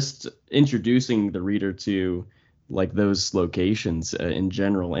just introducing the reader to like those locations in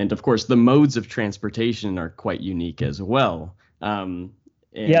general, and of course the modes of transportation are quite unique as well.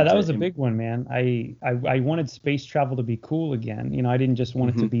 Yeah, that was a big one, man. I wanted space travel to be cool again. I didn't just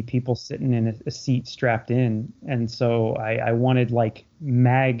want it to be people sitting in a seat strapped in. And so I wanted like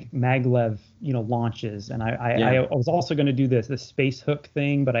maglev, launches. And I was also going to do the space hook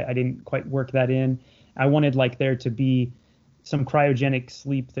thing, but I didn't quite work that in. I wanted like there to be some cryogenic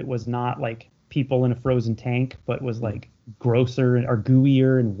sleep that was not like people in a frozen tank, but was like grosser or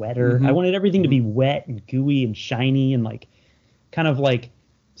gooier and wetter. I wanted everything to be wet and gooey and shiny and like kind of like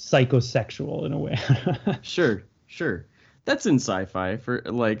psychosexual in a way. Sure. That's in sci-fi for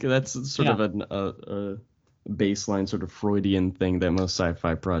like that's sort of a baseline sort of Freudian thing that most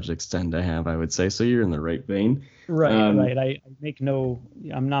sci-fi projects tend to have, I would say. So you're in the right vein. Right. I make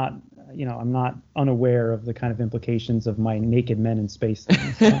I'm not unaware of the kind of implications of my naked men in space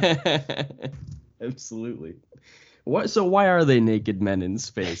thing. So. Absolutely. So why are they naked men in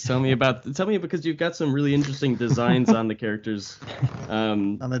space? Tell me because you've got some really interesting designs on the characters.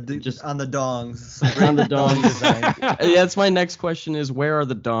 On the dongs. On the dongs design. Yeah, that's my next question is where are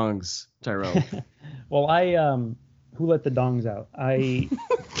the dongs, Tyrell? Well, who let the dongs out? I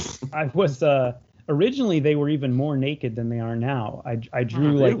was originally they were even more naked than they are now. I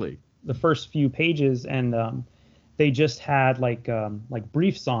drew like the first few pages and they just had like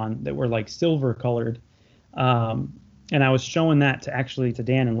briefs on that were like silver colored. And I was showing that to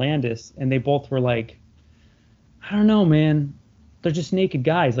Dan and Landis, and they both were like, I don't know, man. They're just naked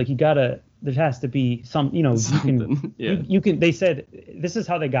guys. Like there has to be some, you can, they said, this is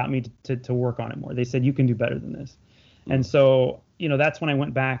how they got me to work on it more. They said, you can do better than this. And so, that's when I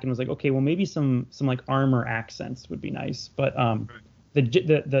went back and was like, okay, well maybe some like armor accents would be nice. But,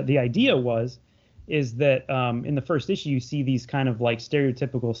 the idea is that in the first issue, you see these kind of like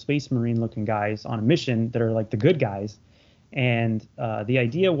stereotypical space marine looking guys on a mission that are like the good guys. And the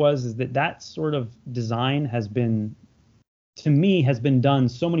idea is that sort of design has been done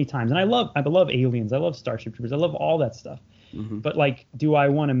so many times. And I love Aliens. I love Starship Troopers. I love all that stuff. But like, do I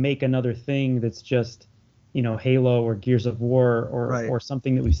want to make another thing that's just, Halo or Gears of War or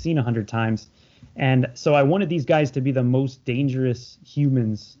something that we've seen 100 times? And so I wanted these guys to be the most dangerous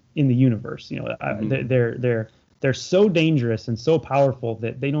humans in the universe. They're so dangerous and so powerful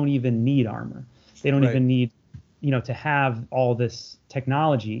that they don't even need armor. They don't even need, to have all this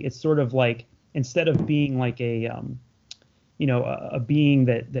technology. It's sort of like, instead of being like a being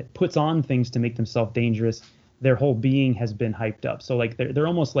that puts on things to make themselves dangerous, their whole being has been hyped up. So like they're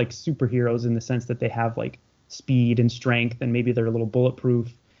almost like superheroes in the sense that they have like speed and strength, and maybe they're a little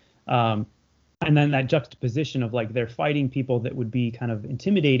bulletproof. And then that juxtaposition of like they're fighting people that would be kind of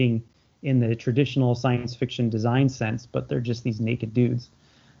intimidating in the traditional science fiction design sense, but they're just these naked dudes.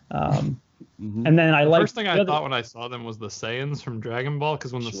 And then the first thing I thought when I saw them was the Saiyans from Dragon Ball,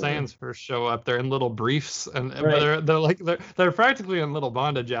 because when the Saiyans first show up, they're in little briefs and they're practically in little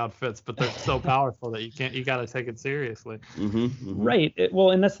bondage outfits, but they're so powerful that you got to take it seriously. Right.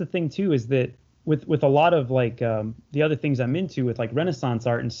 And that's the thing too, is that with a lot of like the other things I'm into with like Renaissance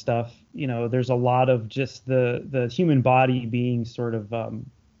art and stuff, there's a lot of just the human body being sort of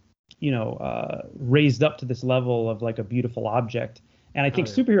raised up to this level of like a beautiful object. And I think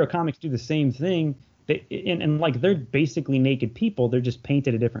superhero comics do the same thing. And like they're basically naked people. They're just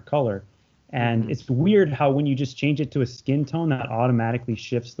painted a different color. And it's weird how when you just change it to a skin tone, that automatically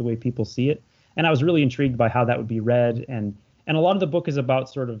shifts the way people see it. And I was really intrigued by how that would be read. And a lot of the book is about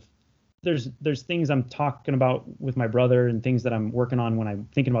sort of there's things I'm talking about with my brother and things that I'm working on when I'm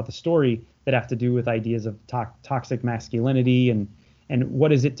thinking about the story that have to do with ideas of toxic masculinity and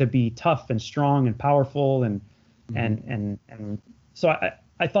what is it to be tough and strong and powerful and so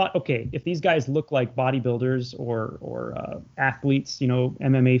I thought, okay, if these guys look like bodybuilders or athletes,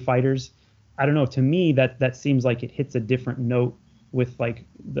 MMA fighters, I don't know. To me, that seems like it hits a different note with like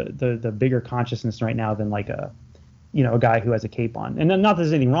the bigger consciousness right now than like a guy who has a cape on. And then not that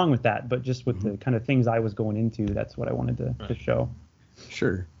there's anything wrong with that, but just with the kind of things I was going into, that's what I wanted to show.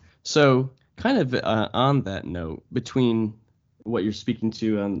 Sure. So kind of on that note, between what you're speaking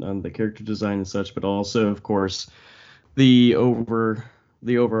to on the character design and such, but also, of course, the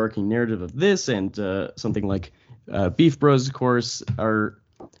overarching narrative of this and something like Beef Bros, of course, are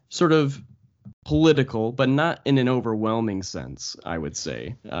sort of political, but not in an overwhelming sense, I would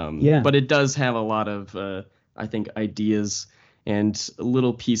say. But it does have a lot of, I think, ideas and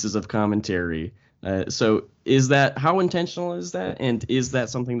little pieces of commentary. So how intentional is that? And is that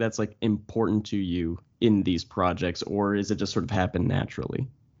something that's like important to you in these projects, or is it just sort of happen naturally?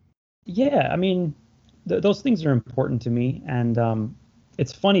 Yeah, I mean, those things are important to me. And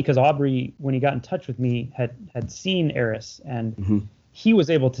it's funny because Aubrey, when he got in touch with me, had seen Eris, and he was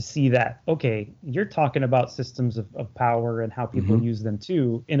able to see that, okay, you're talking about systems of power and how people use them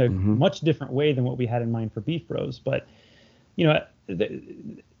too in a much different way than what we had in mind for Beef Bros. But, you know,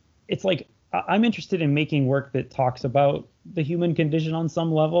 it's like, I'm interested in making work that talks about the human condition on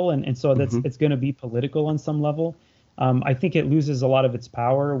some level. And so that's, it's going to be political on some level. I think it loses a lot of its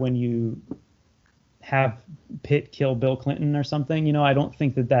power when you have Pitt kill Bill Clinton or something. You know, I don't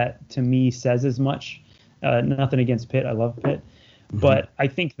think that to me says as much. Nothing against Pitt. I love Pitt. But I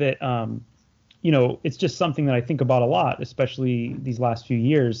think that, you know, it's just something that I think about a lot, especially these last few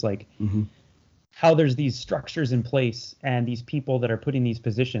years, like how there's these structures in place and these people that are put in these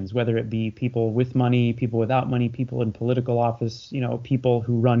positions, whether it be people with money, people without money, people in political office, you know, people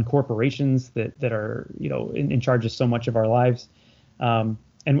who run corporations that are, you know, in charge of so much of our lives. And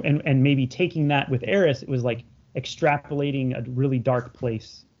maybe taking that with Eris, it was like extrapolating a really dark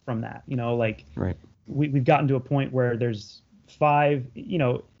place from that, you know, like we've gotten to a point where there's 5, you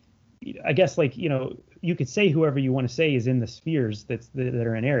know, I guess, like, you know, you could say whoever you want to say is in the spheres that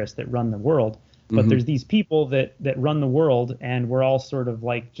are in Eris that run the world, but there's these people that run the world, and we're all sort of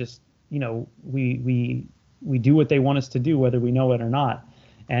like, just, you know, we do what they want us to do, whether we know it or not.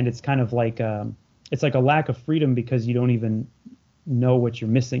 And it's kind of like it's like a lack of freedom because you don't even know what you're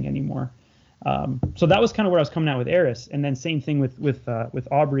missing anymore. So that was kind of where I was coming out with Eris. And then same thing with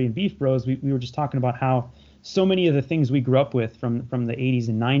Aubrey and Beef Bros. We were just talking about how so many of the things we grew up with from the 80s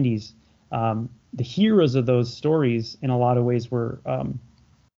and 90s, the heroes of those stories in a lot of ways were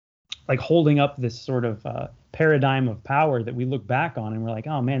like holding up this sort of paradigm of power that we look back on and we're like,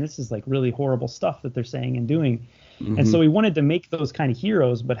 oh man, this is like really horrible stuff that they're saying and doing. And so we wanted to make those kind of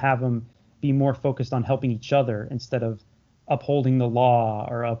heroes, but have them be more focused on helping each other instead of upholding the law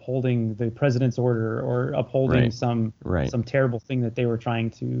or upholding the president's order or upholding some terrible thing that they were trying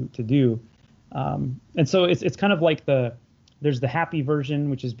to do. And so it's kind of like there's the happy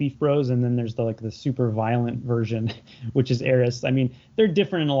version, which is Beef Bros, and then there's the super violent version, which is Eris. I mean, they're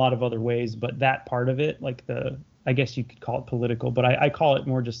different in a lot of other ways, but that part of it, like I guess you could call it political, but I call it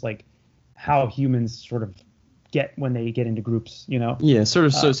more just like how humans sort of get when they get into groups, you know? Yeah, sort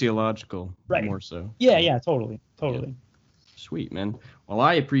of sociological, more so. Yeah, totally. Yeah. Sweet, man. Well,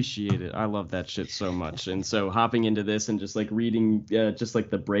 I appreciate it. I love that shit so much. And so hopping into this and just like reading just like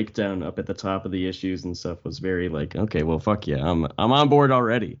the breakdown up at the top of the issues and stuff was very like, okay, well, fuck yeah, I'm on board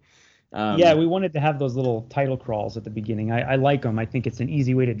already. Yeah, we wanted to have those little title crawls at the beginning. I like them. I think it's an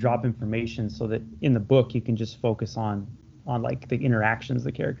easy way to drop information so that in the book you can just focus on like the interactions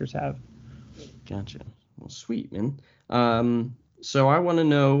the characters have. Gotcha. Well, sweet, man. So I want to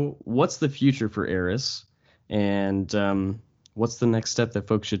know, what's the future for Eris, and what's the next step that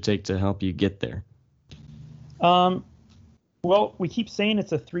folks should take to help you get there? Well, we keep saying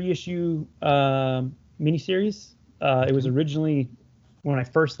it's a 3-issue miniseries. It was originally, when I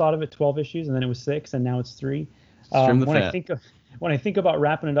first thought of it, 12 issues, and then it was 6, and now it's 3. When I think about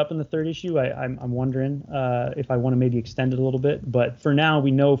wrapping it up in the 3rd issue, I'm wondering if I want to maybe extend it a little bit. But for now,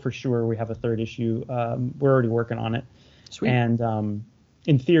 we know for sure we have a 3rd issue. We're already working on it. Sweet. And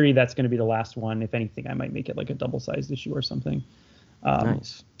in theory, that's going to be the last one. If anything, I might make it like a double-sized issue or something.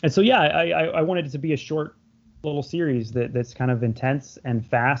 Nice. And so, yeah, I wanted it to be a short little series that's kind of intense and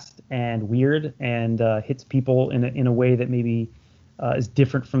fast and weird and hits people in a way that maybe is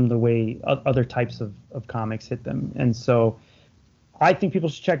different from the way other types of comics hit them. And so I think people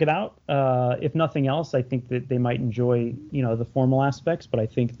should check it out. If nothing else, I think that they might enjoy, you know, the formal aspects, but I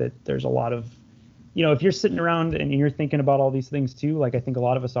think that there's a lot of, you know, if you're sitting around and you're thinking about all these things too, like I think a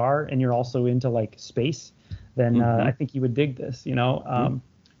lot of us are, and you're also into like space, then I think you would dig this, you know.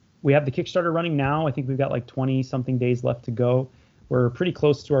 We have the Kickstarter running now. I think we've got like 20 something days left to go. We're pretty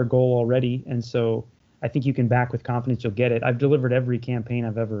close to our goal already. And so I think you can back with confidence you'll get it. I've delivered every campaign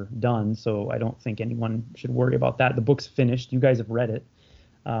I've ever done, so I don't think anyone should worry about that. The book's finished. You guys have read it.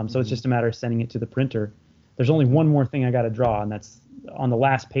 So it's just a matter of sending it to the printer. There's only one more thing I got to draw, and that's on the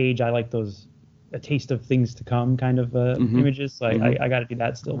last page. I like those a taste of things to come kind of images. So I got to do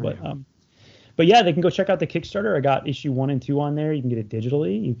that still. But yeah, they can go check out the Kickstarter. I got issue 1 and 2 on there. You can get it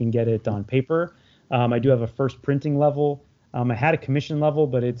digitally. You can get it on paper. I do have a first printing level. I had a commission level,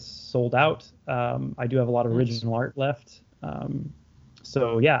 but it's sold out. I do have a lot of original art left.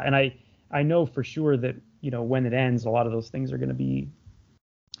 So yeah, and I know for sure that, you know, when it ends, a lot of those things are going to be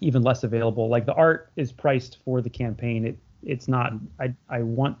even less available. Like the art is priced for the campaign. It's not. I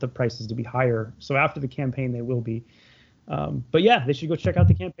want the prices to be higher. So after the campaign, they will be. But yeah, they should go check out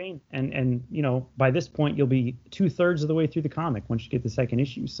the campaign. And you know, by this point, you'll be 2/3 of the way through the comic once you get the second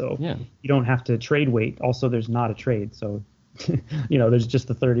issue. So yeah, you don't have to trade wait. Also, there's not a trade. So there's just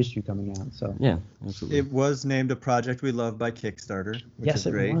the third issue coming out. So yeah, absolutely. It was named a project we love by Kickstarter, which yes,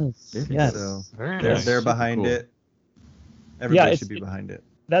 is great. It was. Yes. So Very they're, nice. they're behind Cool. it. Everybody should be behind it.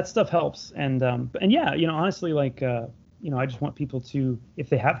 That stuff helps, and yeah, honestly, like I just want people to, if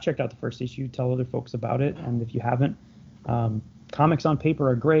they have checked out the first issue, tell other folks about it, and if you haven't, comics on paper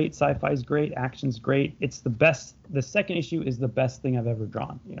are great, sci-fi is great, action's great. It's the best. The second issue is the best thing I've ever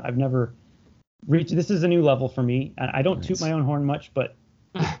drawn. I've never reached. This is a new level for me, and I don't toot my own horn much, but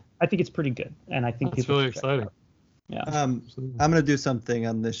I think it's pretty good, and I think That's people really should check it exciting. out. Yeah. I'm going to do something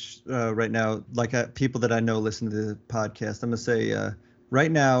on this right now. Like people that I know listen to the podcast. I'm going to say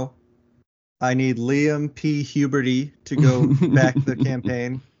right now, I need Liam P. Huberty to go back the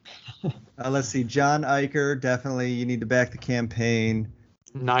campaign. Let's see. John Iker, definitely. You need to back the campaign.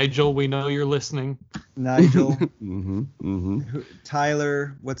 Nigel, we know you're listening. Nigel. Mm-hmm.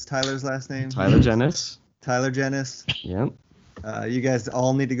 Tyler. What's Tyler's last name? Tyler Jennis. Tyler Jennis. Yep. You guys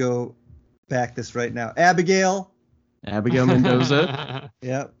all need to go back this right now. Abigail Mendoza.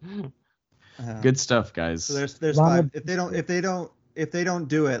 Yep. Good stuff, guys. So there's five. If they don't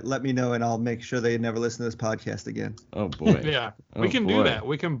do it, let me know and I'll make sure they never listen to this podcast again. Oh boy. Yeah, Oh, we can boy. do that.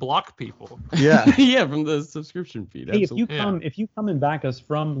 We can block people. Yeah. Yeah, from the subscription feed. Hey, Absolutely. if you come and back us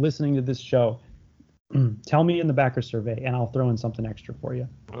from listening to this show, tell me in the backer survey, and I'll throw in something extra for you.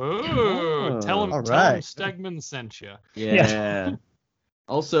 Oh, tell him all tell him right. Stegman sent you. Yeah.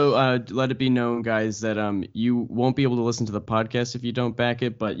 Also, let it be known, guys, that you won't be able to listen to the podcast if you don't back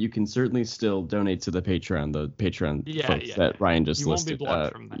it, but you can certainly still donate to the Patreon folks that Ryan just You won't be listed.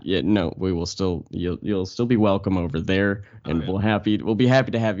 blocked from that. Yeah, no, we will still you'll still be welcome over there, and yeah. we'll be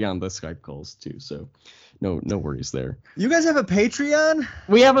happy to have you on the Skype calls too. So, no worries there. You guys have a Patreon?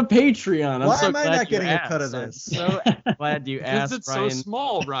 We have a Patreon. Why so am I glad not you getting a asked. cut of I'm this? so glad you Because asked, it's Ryan. so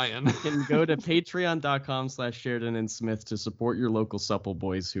small, Ryan. You can go to patreon.com/Sheridan and Smith to support your local supple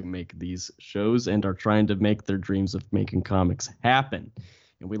boys who make these shows and are trying to make their dreams of making comics happen.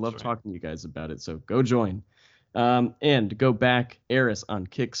 And we love That's right. talking to you guys about it, so go join. And go back Eris on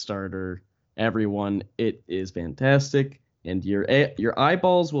Kickstarter. Everyone, it is fantastic. And your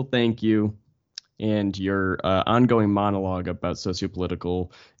eyeballs will thank you. And your ongoing monologue about sociopolitical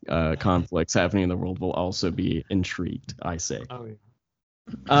conflicts happening in the world will also be intrigued, I say. Oh,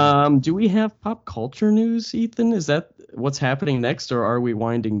 yeah. Do we have pop culture news, Ethan? Is that what's happening next, or are we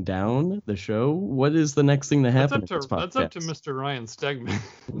winding down the show? What is the next thing to happen? That's up to Mr. Ryan Stegman.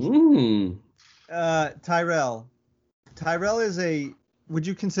 Tyrell. Tyrell is would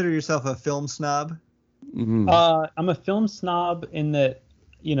you consider yourself a film snob? Mm-hmm. I'm a film snob in that,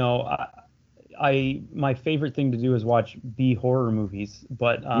 my favorite thing to do is watch B horror movies,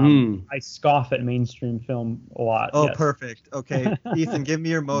 but I scoff at mainstream film a lot. Oh, yes. perfect. Okay, Ethan, give me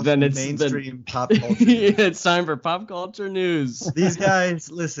your most mainstream pop culture. It's time for pop culture news. These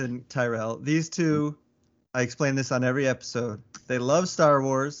guys, listen, Tyrell. These two, I explain this on every episode. They love Star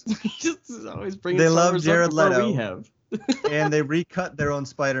Wars. Always bringing They Star love Wars Jared up before Leto. We have. And they recut their own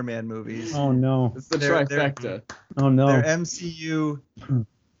Spider-Man movies. Oh no. It's the They're- trifecta. Oh no. They're MCU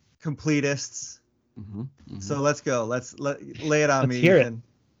completists. So let's go. Lay it on me, hear it. Ethan.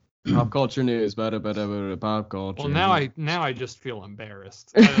 Pop culture news. Pop culture. Well, now I just feel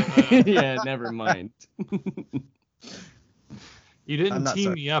embarrassed. Yeah, never mind. You I'm didn't not tee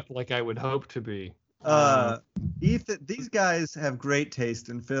sorry. me up like I would hope to be. Ethan, these guys have great taste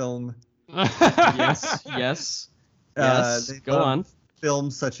in film. Yes. They Go love on.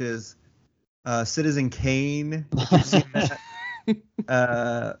 Films such as Citizen Kane. If you've seen that.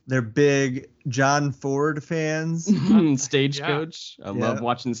 They're big John Ford fans. Stagecoach. I love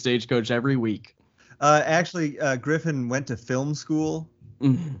watching Stagecoach every week. Actually, Griffin went to film school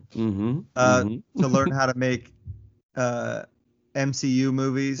to learn how to make MCU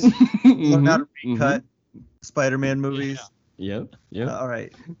movies, learn how to recut Spider-Man movies. Yep. All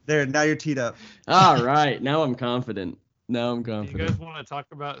right, there. Now you're teed up. All right. Now I'm confident. Do you guys want to talk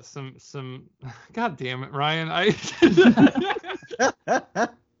about some? God damn it, Ryan!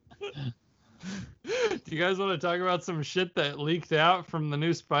 Do you guys want to talk about some shit that leaked out from the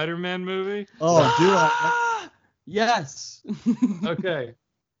new Spider-Man movie? Oh, do I? Yes. Okay,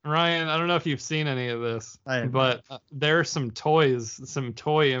 Ryan, I don't know if you've seen any of this, haven't. but there are some toy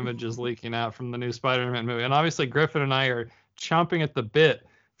images leaking out from the new Spider-Man movie, and obviously Griffin and I are chomping at the bit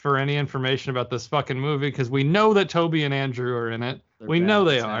for any information about this fucking movie because we know that Toby and Andrew are in it. We know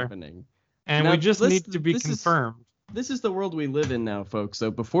they are, and Now, we just listen, need to be confirmed. this is the world we live in now, folks.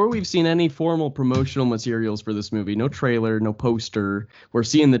 So before we've seen any formal promotional materials for this movie, no trailer, no poster, we're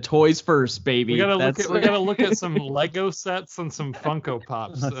seeing the toys first, baby. We gotta look at some Lego sets and some Funko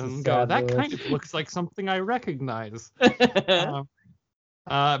Pops and go, that kind of looks like something I recognize.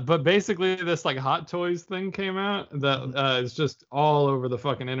 But basically this like Hot Toys thing came out that is just all over the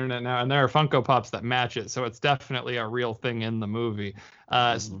fucking internet now, and there are Funko Pops that match it, so it's definitely a real thing in the movie.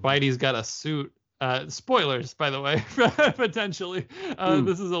 Spidey's got a suit. Spoilers, by the way, potentially.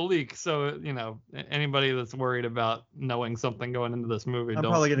 This is a leak, so anybody that's worried about knowing something going into this movie, I'm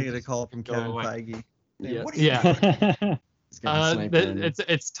probably gonna get a call from Kevin Feige. Yeah.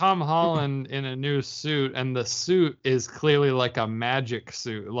 It's Tom Holland in a new suit, and the suit is clearly like a magic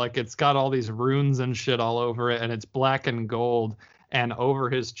suit. Like it's got all these runes and shit all over it, and it's black and gold. And over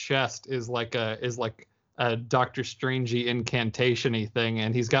his chest is like a Doctor Strangey incantation-y thing,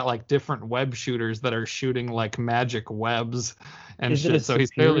 and he's got like different web shooters that are shooting like magic webs and shit. So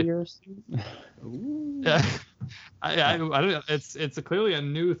he's clearly. I don't know. It's clearly a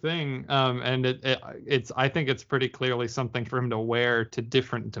new thing, and it's I think it's pretty clearly something for him to wear to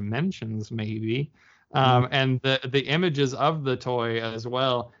different dimensions, maybe. And the images of the toy as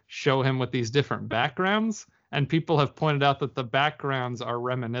well show him with these different backgrounds, and people have pointed out that the backgrounds are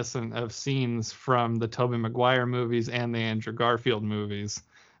reminiscent of scenes from the Tobey Maguire movies and the Andrew Garfield movies.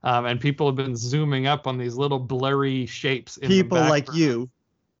 And people have been zooming up on these little blurry shapes in people the like you.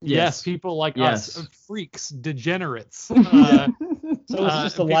 Yes, people like us, freaks, degenerates. So it's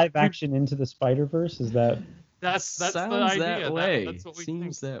just a live action Into the Spider-Verse? Is that? That's the idea. That way. That's what we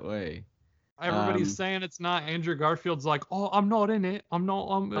Seems think. that way. Everybody's saying it's not. Andrew Garfield's like, oh, I'm not in it. I'm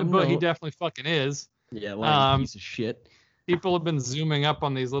not. But he definitely fucking is. Yeah, like piece of shit. People have been zooming up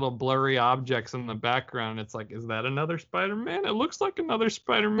on these little blurry objects in the background. It's like, is that another Spider-Man? It looks like another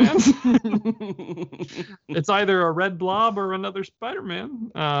Spider-Man. It's either a red blob or another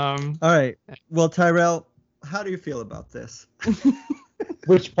Spider-Man. All right. Well, Tyrell, how do you feel about this?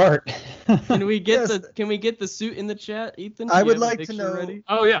 Which part? Can we get the suit in the chat, Ethan? I would like to know. Ready?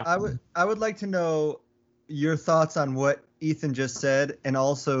 Oh yeah. I would like to know your thoughts on what Ethan just said, and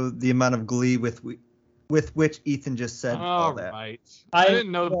also the amount of glee with which Ethan just said all that. Right. I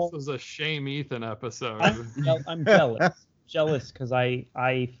didn't know this was a Shame Ethan episode. I'm jealous because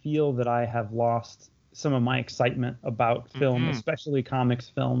I feel that I have lost some of my excitement about film, especially comics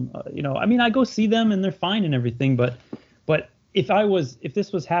film. I mean, I go see them and they're fine and everything, but if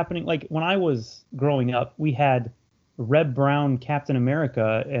this was happening, like when I was growing up, we had Red Brown Captain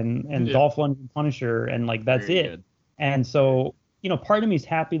America and Dolph Lundgren Punisher, and like that's it. Good. And so, part of me is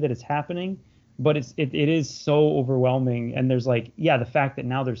happy that it's happening, but it is so overwhelming. And there's like, the fact that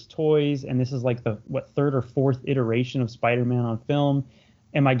now there's toys, and this is like the third or fourth iteration of Spider-Man on film.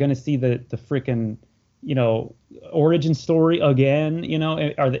 Am I going to see the freaking, origin story again?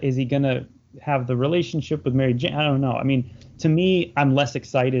 Is he going to have the relationship with Mary Jane? I don't know. I mean, to me, I'm less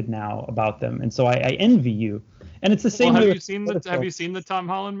excited now about them, and so I envy you. And it's the same. Well, have you seen the Tom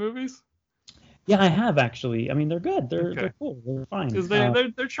Holland movies? Yeah, I have actually. I mean, they're good. They're cool. They're fine. Because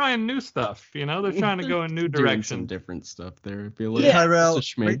they're trying new stuff. They're trying to go in new direction. Some different stuff there. Tyrell,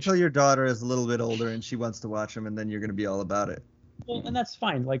 wait till your daughter is a little bit older and she wants to watch them, and then you're going to be all about it. Well, and that's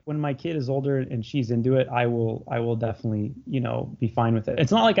fine. Like when my kid is older and she's into it, I will definitely, be fine with it.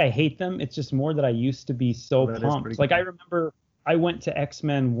 It's not like I hate them. It's just more that I used to be so pumped. Like cool. I remember I went to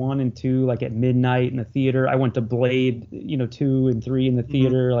X-Men 1 and 2 like at midnight in the theater. I went to Blade, 2 and 3 in the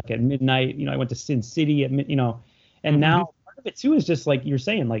theater like at midnight. I went to Sin City at and now part of it too is just like you're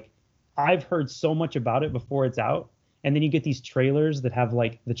saying, like I've heard so much about it before it's out. And then you get these trailers that have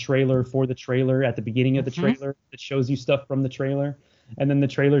like the trailer for the trailer at the beginning of the trailer that shows you stuff from the trailer. And then the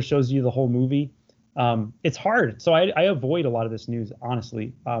trailer shows you the whole movie. It's hard. So I avoid a lot of this news,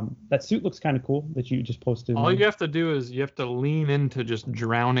 honestly. That suit looks kind of cool that you just posted. All you have to do is you have to lean into just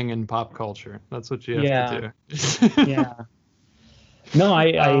drowning in pop culture. That's what you have to do. Yeah.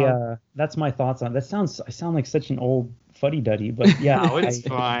 No, that's my thoughts on it. I sound like such an old fuddy-duddy, but yeah. No, it's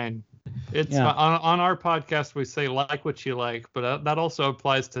fine. It's on our podcast we say like what you like, but that also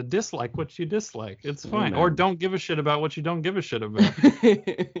applies to dislike what you dislike. It's fine. Or don't give a shit about what you don't give a shit about.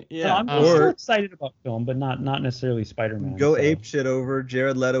 Yeah, I'm still excited about film, but not necessarily Spider-Man. Go ape shit over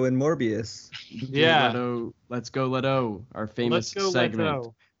Jared Leto and Morbius. Yeah. Let's go Leto, our famous segment.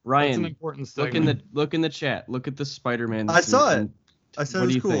 Leto. Ryan, that's an important segment. Look in the chat. Look at the Spider-Man. I saw it. I said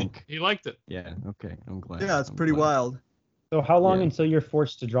what it's cool. Think? He liked it. Yeah. Okay. I'm glad. Yeah, it's pretty wild. So how long until you're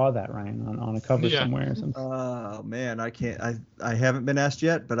forced to draw that, Ryan, on a cover somewhere or something? Oh man, I can't. I haven't been asked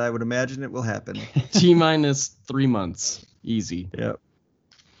yet, but I would imagine it will happen. T-3 months, easy. Yep.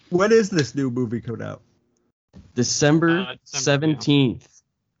 When is this new movie coming out? December 17th.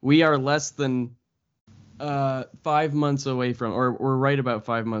 We are less than 5 months away from, or we're right about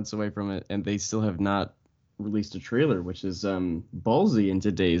 5 months away from it, and they still have not released a trailer, which is ballsy in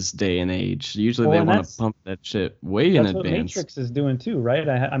today's day and age. Usually they want to pump that shit way in advance. That's what Matrix is doing too, right?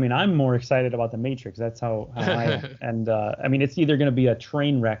 I mean, I'm more excited about the Matrix. That's how I am. And I mean, it's either going to be a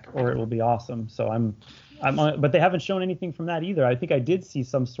train wreck or it will be awesome. So I'm but they haven't shown anything from that either. I think I did see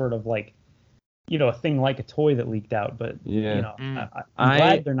some sort of like, you know, a thing like a toy that leaked out, but yeah, you know, I'm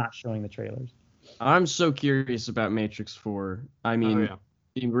glad they're not showing the trailers. I'm so curious about Matrix 4. I mean,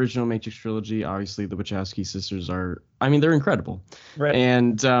 the original Matrix trilogy, obviously the Wachowski sisters are, I mean, they're incredible. Right.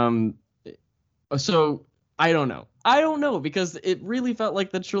 And so I don't know because it really felt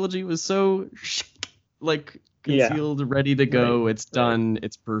like the trilogy was so like concealed, ready to go. Right. It's done. Right.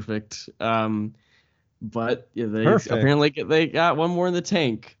 It's perfect. But they apparently they got one more in the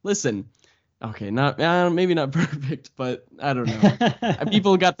tank. Listen. Okay, maybe not perfect, but I don't know.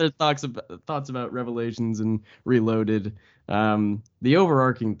 People got their thoughts about Revelations and Reloaded. The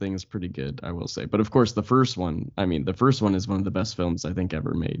overarching thing is pretty good, I will say. But of course, the first one is one of the best films I think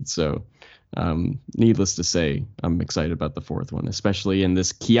ever made. So, needless to say, I'm excited about the fourth one, especially in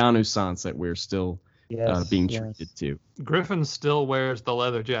this Keanu Sans that we're still being treated to. Griffin still wears the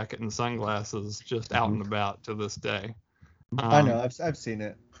leather jacket and sunglasses just out and about to this day. I know, I've seen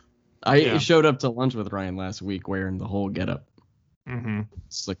it. I showed up to lunch with Ryan last week wearing the whole getup. Mm-hmm.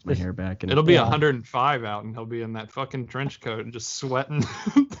 Slicked my hair back. And it'll be 105 out, and he'll be in that fucking trench coat and just sweating.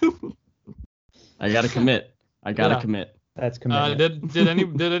 I gotta commit. That's commitment.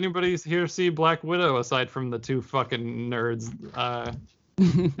 Did anybody here see Black Widow aside from the two fucking nerds?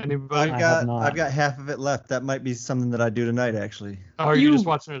 Anybody? I've got half of it left. That might be something that I do tonight, actually. Oh, are you just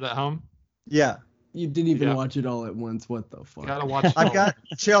watching it at home? Yeah. You didn't even watch it all at once. What the fuck? Gotta watch it. I've got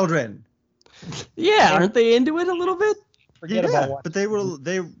children. Yeah, aren't they into it a little bit? Forget about but they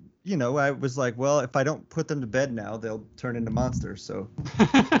you know, I was like, well, if I don't put them to bed now, they'll turn into monsters. So.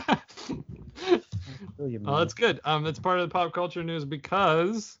 Oh, that's good. That's part of the pop culture news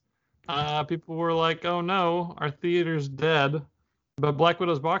because people were like, oh no, our theater's dead. But Black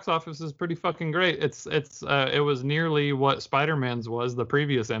Widow's box office is pretty fucking great. It was nearly what Spider-Man's was, the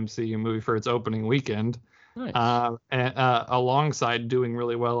previous MCU movie, for its opening weekend. Nice. And alongside doing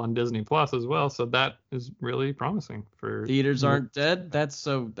really well on Disney Plus as well. So that is really promising for theaters aren't dead. That's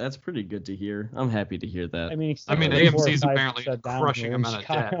pretty good to hear. I'm happy to hear that. I mean AMC's apparently a crushing amount of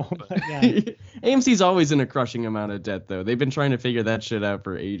debt. AMC's always in a crushing amount of debt though. They've been trying to figure that shit out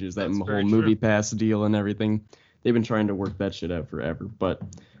for ages. That whole movie pass deal and everything. They've been trying to work that shit out forever, but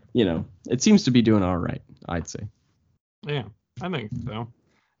you know, it seems to be doing all right, I'd say. Yeah, I think so.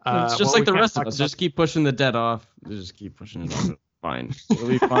 It's just like the rest of us. Just keep pushing the debt off. Just keep pushing it off. Fine. It'll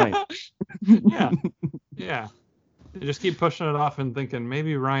be fine. Yeah. You just keep pushing it off and thinking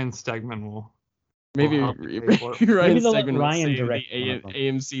maybe Ryan Stegman will. Maybe Ryan Stegman will save the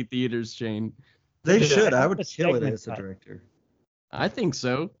AMC theaters chain. They should. I would kill it as a director. I think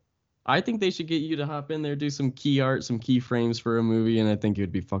so. I think they should get you to hop in there, do some key art, some key frames for a movie, and I think it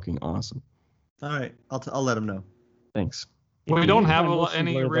would be fucking awesome. All right, I'll let them know. Thanks. We don't have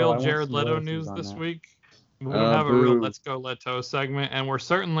any real Jared Leto news this week. We don't have a real Let's Go Leto segment, and we're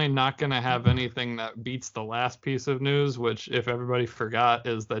certainly not going to have anything that beats the last piece of news, which, if everybody forgot,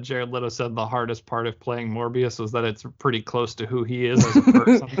 is that Jared Leto said the hardest part of playing Morbius was that it's pretty close to who he is as a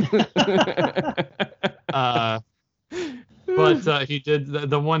person. But he did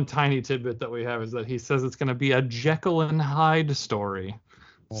the one tiny tidbit that we have is that he says it's going to be a Jekyll and Hyde story.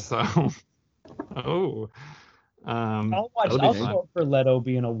 So, I'll vote for Leto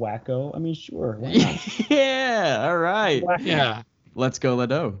being a wacko. I mean, sure. Why not? Yeah. All right. Wacko. Yeah. Let's go,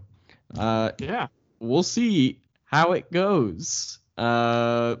 Leto. Yeah. We'll see how it goes.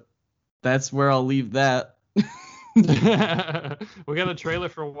 That's where I'll leave that. We got a trailer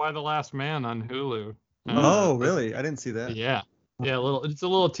for Why the Last Man on Hulu. Oh, really? I didn't see that. Yeah. It's a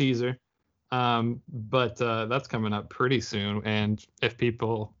little teaser. But that's coming up pretty soon. And if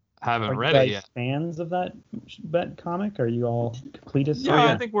people haven't read it yet, fans of that comic? Are you all completists?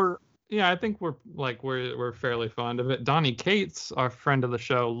 Yeah, I think we're fairly fond of it. Donnie Cates, our friend of the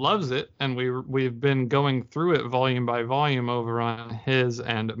show, loves it, and we've been going through it volume by volume over on his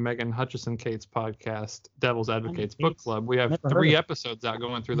and Megan Hutchison Cates podcast, Devil's Advocates Book Club. We have 3 episodes out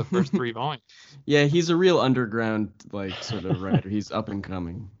going through the first 3 volumes. Yeah, he's a real underground sort of writer. He's up and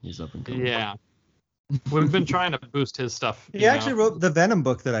coming. Yeah. We've been trying to boost his stuff. He actually wrote the Venom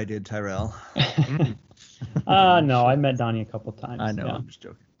book that I did, Tyrell. No, I met Donnie a couple times. I know, I'm just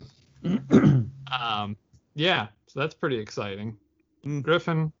joking. Yeah, so that's pretty exciting.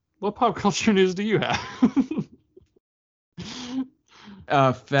 Griffin, what pop culture news do you have?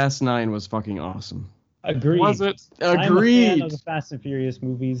 Fast 9 was fucking awesome. Agreed. Was it? Agreed. I'm a fan of the Fast and Furious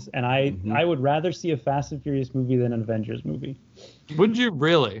movies, and I would rather see a Fast and Furious movie than an Avengers movie. Would you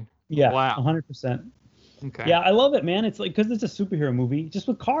really? Yeah, Wow. 100%. Okay. Yeah, I love it, man. It's like because it's a superhero movie, just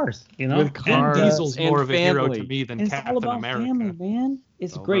with cars, you know. With cars. Vin Diesel's and more of a hero family. to me than It's all Captain about America. family, man.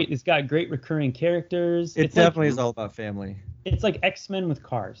 It's all great. about- It's got great recurring characters. It It's definitely like, is all about family. It's like X-Men with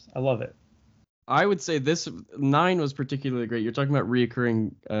cars. I love it. I would say this 9 was particularly great. You're talking about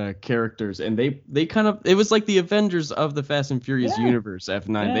reoccurring characters, and they kind of, it was like the Avengers of the Fast and Furious Yeah. universe.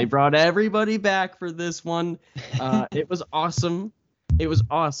 F9. Yeah. They brought everybody back for this one. It was awesome. It was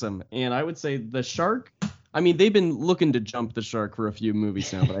awesome, and I would say the shark. I mean, they've been looking to jump the shark for a few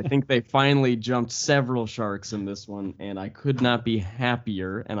movies now, but I think they finally jumped several sharks in this one, and I could not be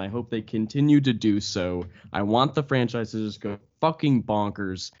happier, and I hope they continue to do so. I want the franchise to just go fucking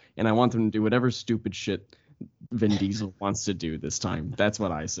bonkers, and I want them to do whatever stupid shit Vin Diesel wants to do this time. That's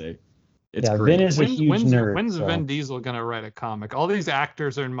what I say. It's Yeah, great. Vin is a huge nerd. When's so. Vin Diesel gonna write a comic? All these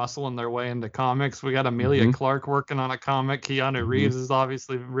actors are muscling their way into comics. We got Amelia Clarke working on a comic. Keanu Reeves is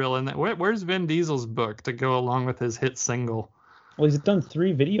obviously real in that. Where's Vin Diesel's book to go along with his hit single? Well, he's done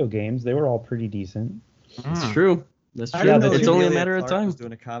 3 video games. They were all pretty decent. It's true. That's I true. didn't know It's only a Emilia matter of Clarke time. was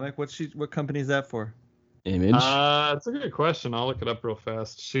doing a comic. What company is that for? Image. That's a good question. I'll look it up real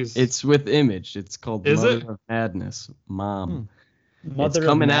fast. It's with Image. It's called Is Mother it? of Madness. Mom. Mother It's of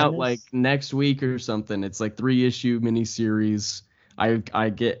coming out Madness? like next week or something. It's like 3-issue miniseries. I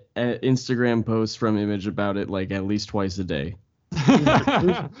get Instagram posts from Image about it like at least twice a day.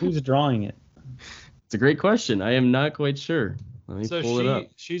 Who's drawing it? It's a great question. I am not quite sure. Let me So pull it up.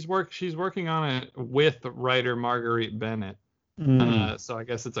 she's working on it with writer Marguerite Bennett. So I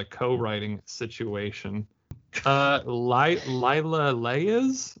guess it's a co-writing situation. Layla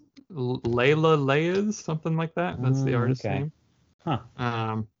Leyes, something like that. That's the artist's okay. name. Huh.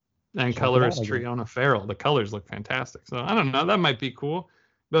 And Check colorist it out, I guess. Triona Farrell. The colors look fantastic. So I don't know. That might be cool.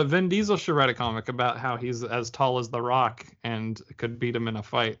 But Vin Diesel should write a comic about how he's as tall as The Rock and could beat him in a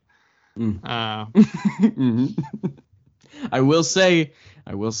fight. Mhm. I will say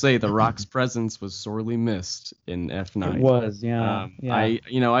The Rock's presence was sorely missed in F9. It was, yeah. I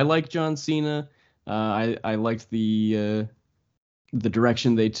like John Cena. I liked the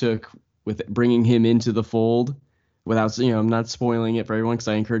direction they took with bringing him into the fold without, I'm not spoiling it for everyone because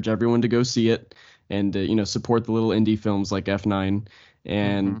I encourage everyone to go see it and support the little indie films like F9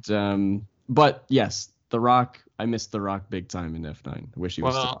 and but yes, The Rock. I missed The Rock big time in F9. I wish he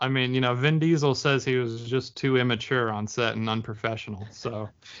was. Well, I mean, Vin Diesel says he was just too immature on set and unprofessional. So,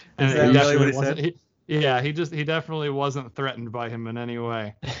 Is that really what he wasn't- said? he definitely wasn't threatened by him in any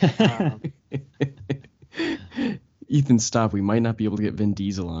way. Ethan, stop. We might not be able to get Vin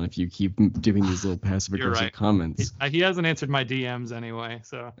Diesel on if you keep doing these little passive You're aggressive right. comments. He hasn't answered my DMs anyway.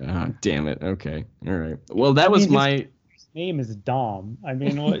 So, Damn it. Okay. All right. Well, that was his my. name is Dom. I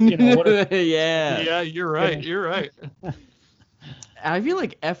mean, what if, Yeah. yeah, you're right. You're right. I feel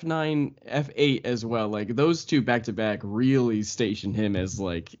like F9, F8 as well. Like those two back to back really station him as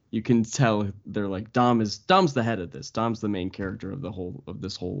like you can tell they're like Dom's the head of this. Dom's the main character of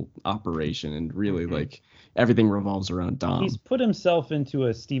this whole operation, and really like everything revolves around Dom. he's put himself into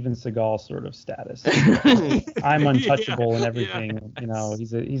a Steven Seagal sort of status. I'm untouchable and everything. Yes.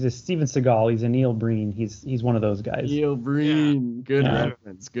 He's a Steven Seagal. He's a Neil Breen. He's one of those guys. Neil Breen. Good Yeah.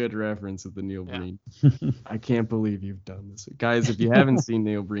 reference. Good reference of the Neil Yeah. Breen. I can't believe you've done this. Guys, if you haven't seen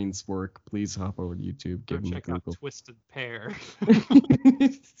Neil Breen's work, please hop over to YouTube. Go Give him a check out Google. Twisted Pair.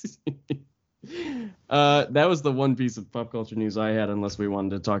 That was the one piece of pop culture news I had, unless we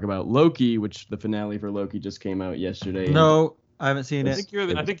wanted to talk about Loki, which the finale for Loki just came out yesterday. No, I haven't seen I it. think you're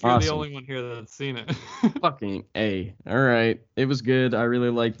the Awesome. only one here that's seen it. Fucking A. All right. It was good. I really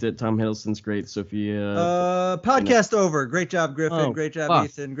liked it. Tom Hiddleston's great. Sophia. Podcast over. Great job, Griffin. Oh, Great job, fuck.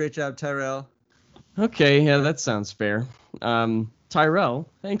 Ethan. Great job, Tyrell. Okay. Yeah, that sounds fair. Tyrell,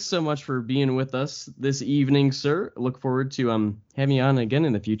 thanks so much for being with us this evening, sir. Look forward to having you on again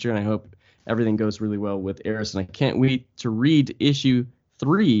in the future, and I hope everything goes really well with Eris. And I can't wait to read issue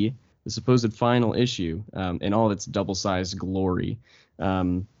 3, the supposed final issue, in all its double-sized glory.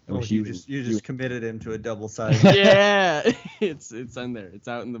 You just committed him to a double size. Yeah, it's in there. It's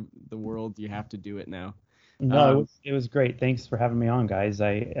out in the world. You have to do it now. No, it was great. Thanks for having me on, guys.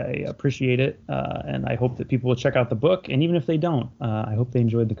 I appreciate it, and I hope that people will check out the book. And even if they don't, I hope they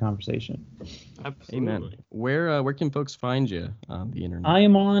enjoyed the conversation. Absolutely. Amen. Where can folks find you on the internet? I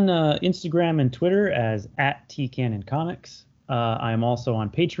am on Instagram and Twitter as @TCannonComics. I am also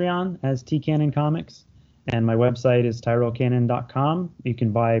on Patreon as TCannonComics. And my website is tyrellcannon.com. You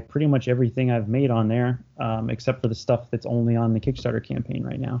can buy pretty much everything I've made on there, except for the stuff that's only on the Kickstarter campaign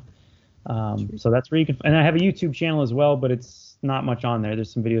right now. So that's where you can. And I have a YouTube channel as well, but it's not much on there.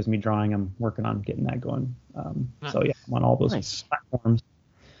 There's some videos of me drawing. I'm working on getting that going. So yeah, I'm on all those platforms.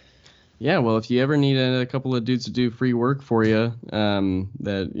 Yeah, well, if you ever need a couple of dudes to do free work for you,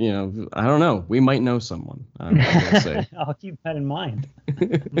 that, you know, I don't know, we might know someone. I'm gonna say. I'll keep that in mind.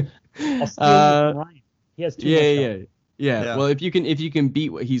 I'll steal Ryan. He has too much. Yeah. Well, if you can beat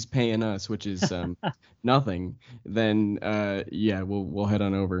what he's paying us, which is nothing, then we'll head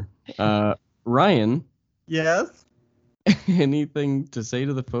on over. Ryan. Yes. Anything to say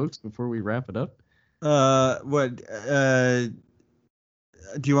to the folks before we wrap it up?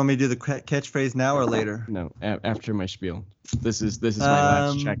 Do you want me to do the catchphrase now or later? No, after my spiel. This is my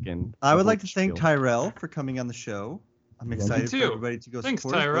last check-in. I would like to thank Tyrell for coming on the show. I'm excited for everybody to go Thanks,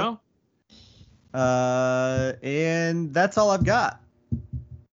 support us. Tyrell. And that's all I've got.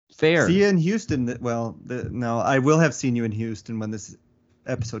 Fair. See you in Houston. Well, no, I will have seen you in Houston when this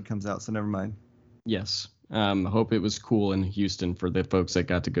episode comes out, so never mind. Yes. Hope it was cool in Houston for the folks that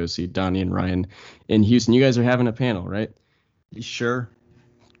got to go see Donnie and Ryan in Houston. You guys are having a panel, right? Sure.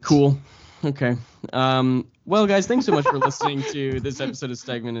 Cool. Okay. Well, guys, thanks so much for listening to this episode of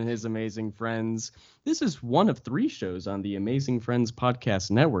Stegman and His Amazing Friends. This is one of 3 shows on the Amazing Friends podcast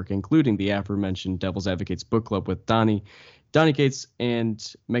network, including the aforementioned Devil's Advocates book club with Donnie Cates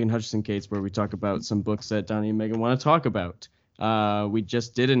and Megan Hutchinson Cates, where we talk about some books that Donnie and Megan want to talk about. We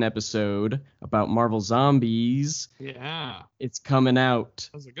just did an episode about Marvel Zombies. Yeah. It's coming out.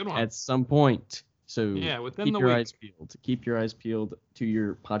 That was a good one. At some point. So within the week. Eyes peeled. Keep your eyes peeled to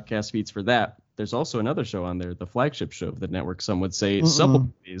your podcast feeds for that. There's also another show on there, the flagship show of the network, some would say,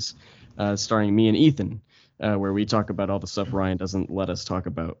 Supplements, starring me and Ethan, where we talk about all the stuff Ryan doesn't let us talk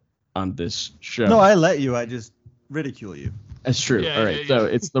about on this show. No, I let you. I just ridicule you. That's true. All right. So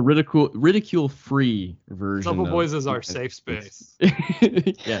it's the ridicule-free version. Supple Boys is our safe space.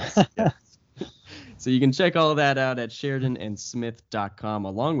 Yes. So you can check all of that out at SheridanandSmith.com,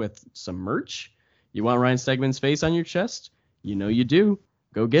 along with some merch. You want Ryan Stegman's face on your chest? You know you do.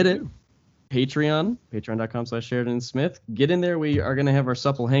 Go get it. Patreon.com/SheridanSmith. Get in there. We are going to have our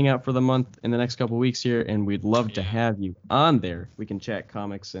supple hangout for the month in the next couple weeks here, and we'd love to have you on there. We can chat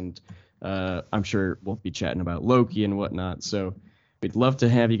comics, and I'm sure we'll be chatting about Loki and whatnot. So we'd love to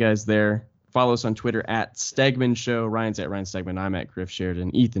have you guys there. Follow us on Twitter at Stegman Show. Ryan's at Ryan Stegman. I'm at Griff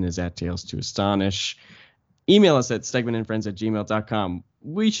Sheridan. Ethan is at Tales to Astonish. Email us at stegmanandfriends@gmail.com.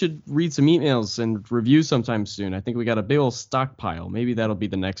 We should read some emails and review sometime soon. I think we got a big old stockpile. Maybe that'll be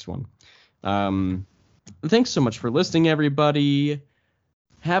the next one. Thanks so much for listening, everybody.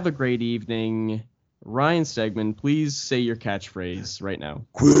 Have a great evening. Ryan Stegman, please say your catchphrase right now.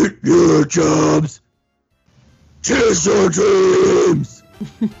 Quit your jobs. Chase your dreams.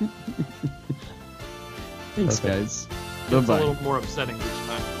 Thanks, guys. Bye-bye. It's a little more upsetting each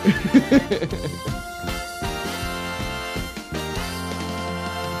time.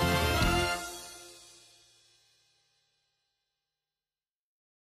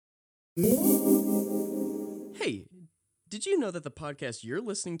 Hey, did you know that the podcast you're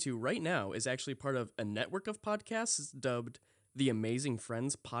listening to right now is actually part of a network of podcasts dubbed the Amazing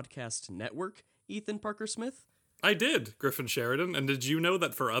Friends Podcast Network, Ethan Parker Smith? I did, Griffin Sheridan. And did you know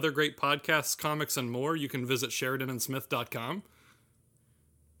that for other great podcasts, comics, and more, you can visit SheridanandSmith.com?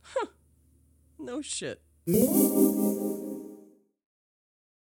 Huh. No shit.